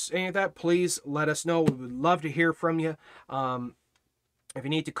 questions, any of that, please let us know. We would love to hear from you. If you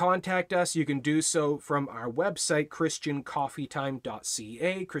need to contact us, you can do so from our website,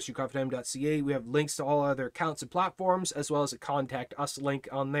 christiancoffeetime.ca, christiancoffeetime.ca. We have links to all other accounts and platforms, as well as a contact us link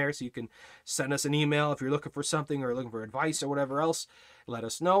on there, so you can send us an email if you're looking for something or looking for advice or whatever else. Let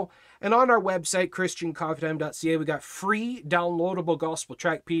us know. And on our website, christiancoffeetime.ca, we got free downloadable gospel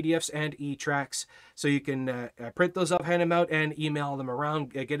tract PDFs and e-tracts, so you can print those up, hand them out, and email them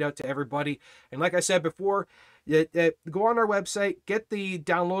around, get it out to everybody. And like I said before, go on our website, get the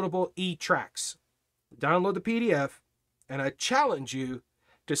downloadable e-tracts, download the PDF, and I challenge you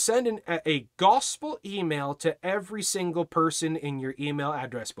to send in a gospel email to every single person in your email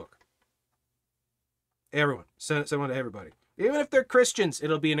address book. Everyone. Send one to everybody. Even if they're Christians,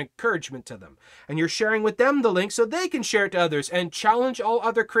 it'll be an encouragement to them. And you're sharing with them the link so they can share it to others, and challenge all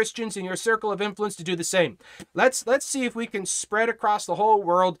other Christians in your circle of influence to do the same. Let's see if we can spread across the whole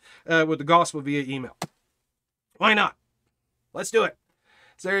world with the gospel via email. Why not? Let's do it.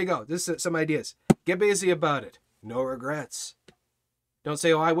 So there you go. This is some ideas. Get busy about it. No regrets. Don't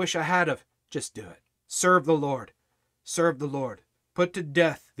say, oh, I wish I had of. Just do it. Serve the Lord. Serve the Lord. Put to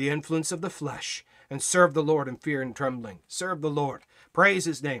death the influence of the flesh, and serve the Lord in fear and trembling. Serve the Lord. Praise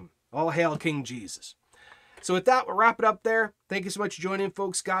His name. All hail King Jesus. So with that, we'll wrap it up there. Thank you so much for joining,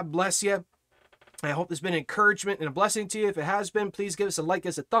 folks. God bless you. I hope this has been encouragement and a blessing to you. If it has been, please give us a like,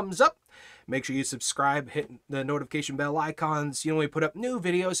 as a thumbs up. Make sure you subscribe, hit the notification bell icons. You know, we put up new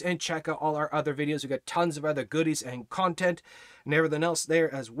videos, and check out all our other videos. We've got tons of other goodies and content and everything else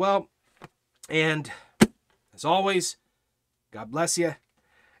there as well. And as always, God bless you.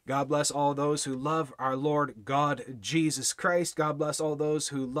 God bless all those who love our Lord God Jesus Christ. God bless all those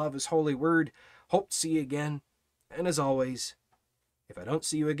who love His holy word. Hope to see you again. And as always, if I don't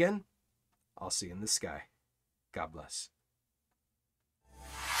see you again, I'll see you in the sky. God bless.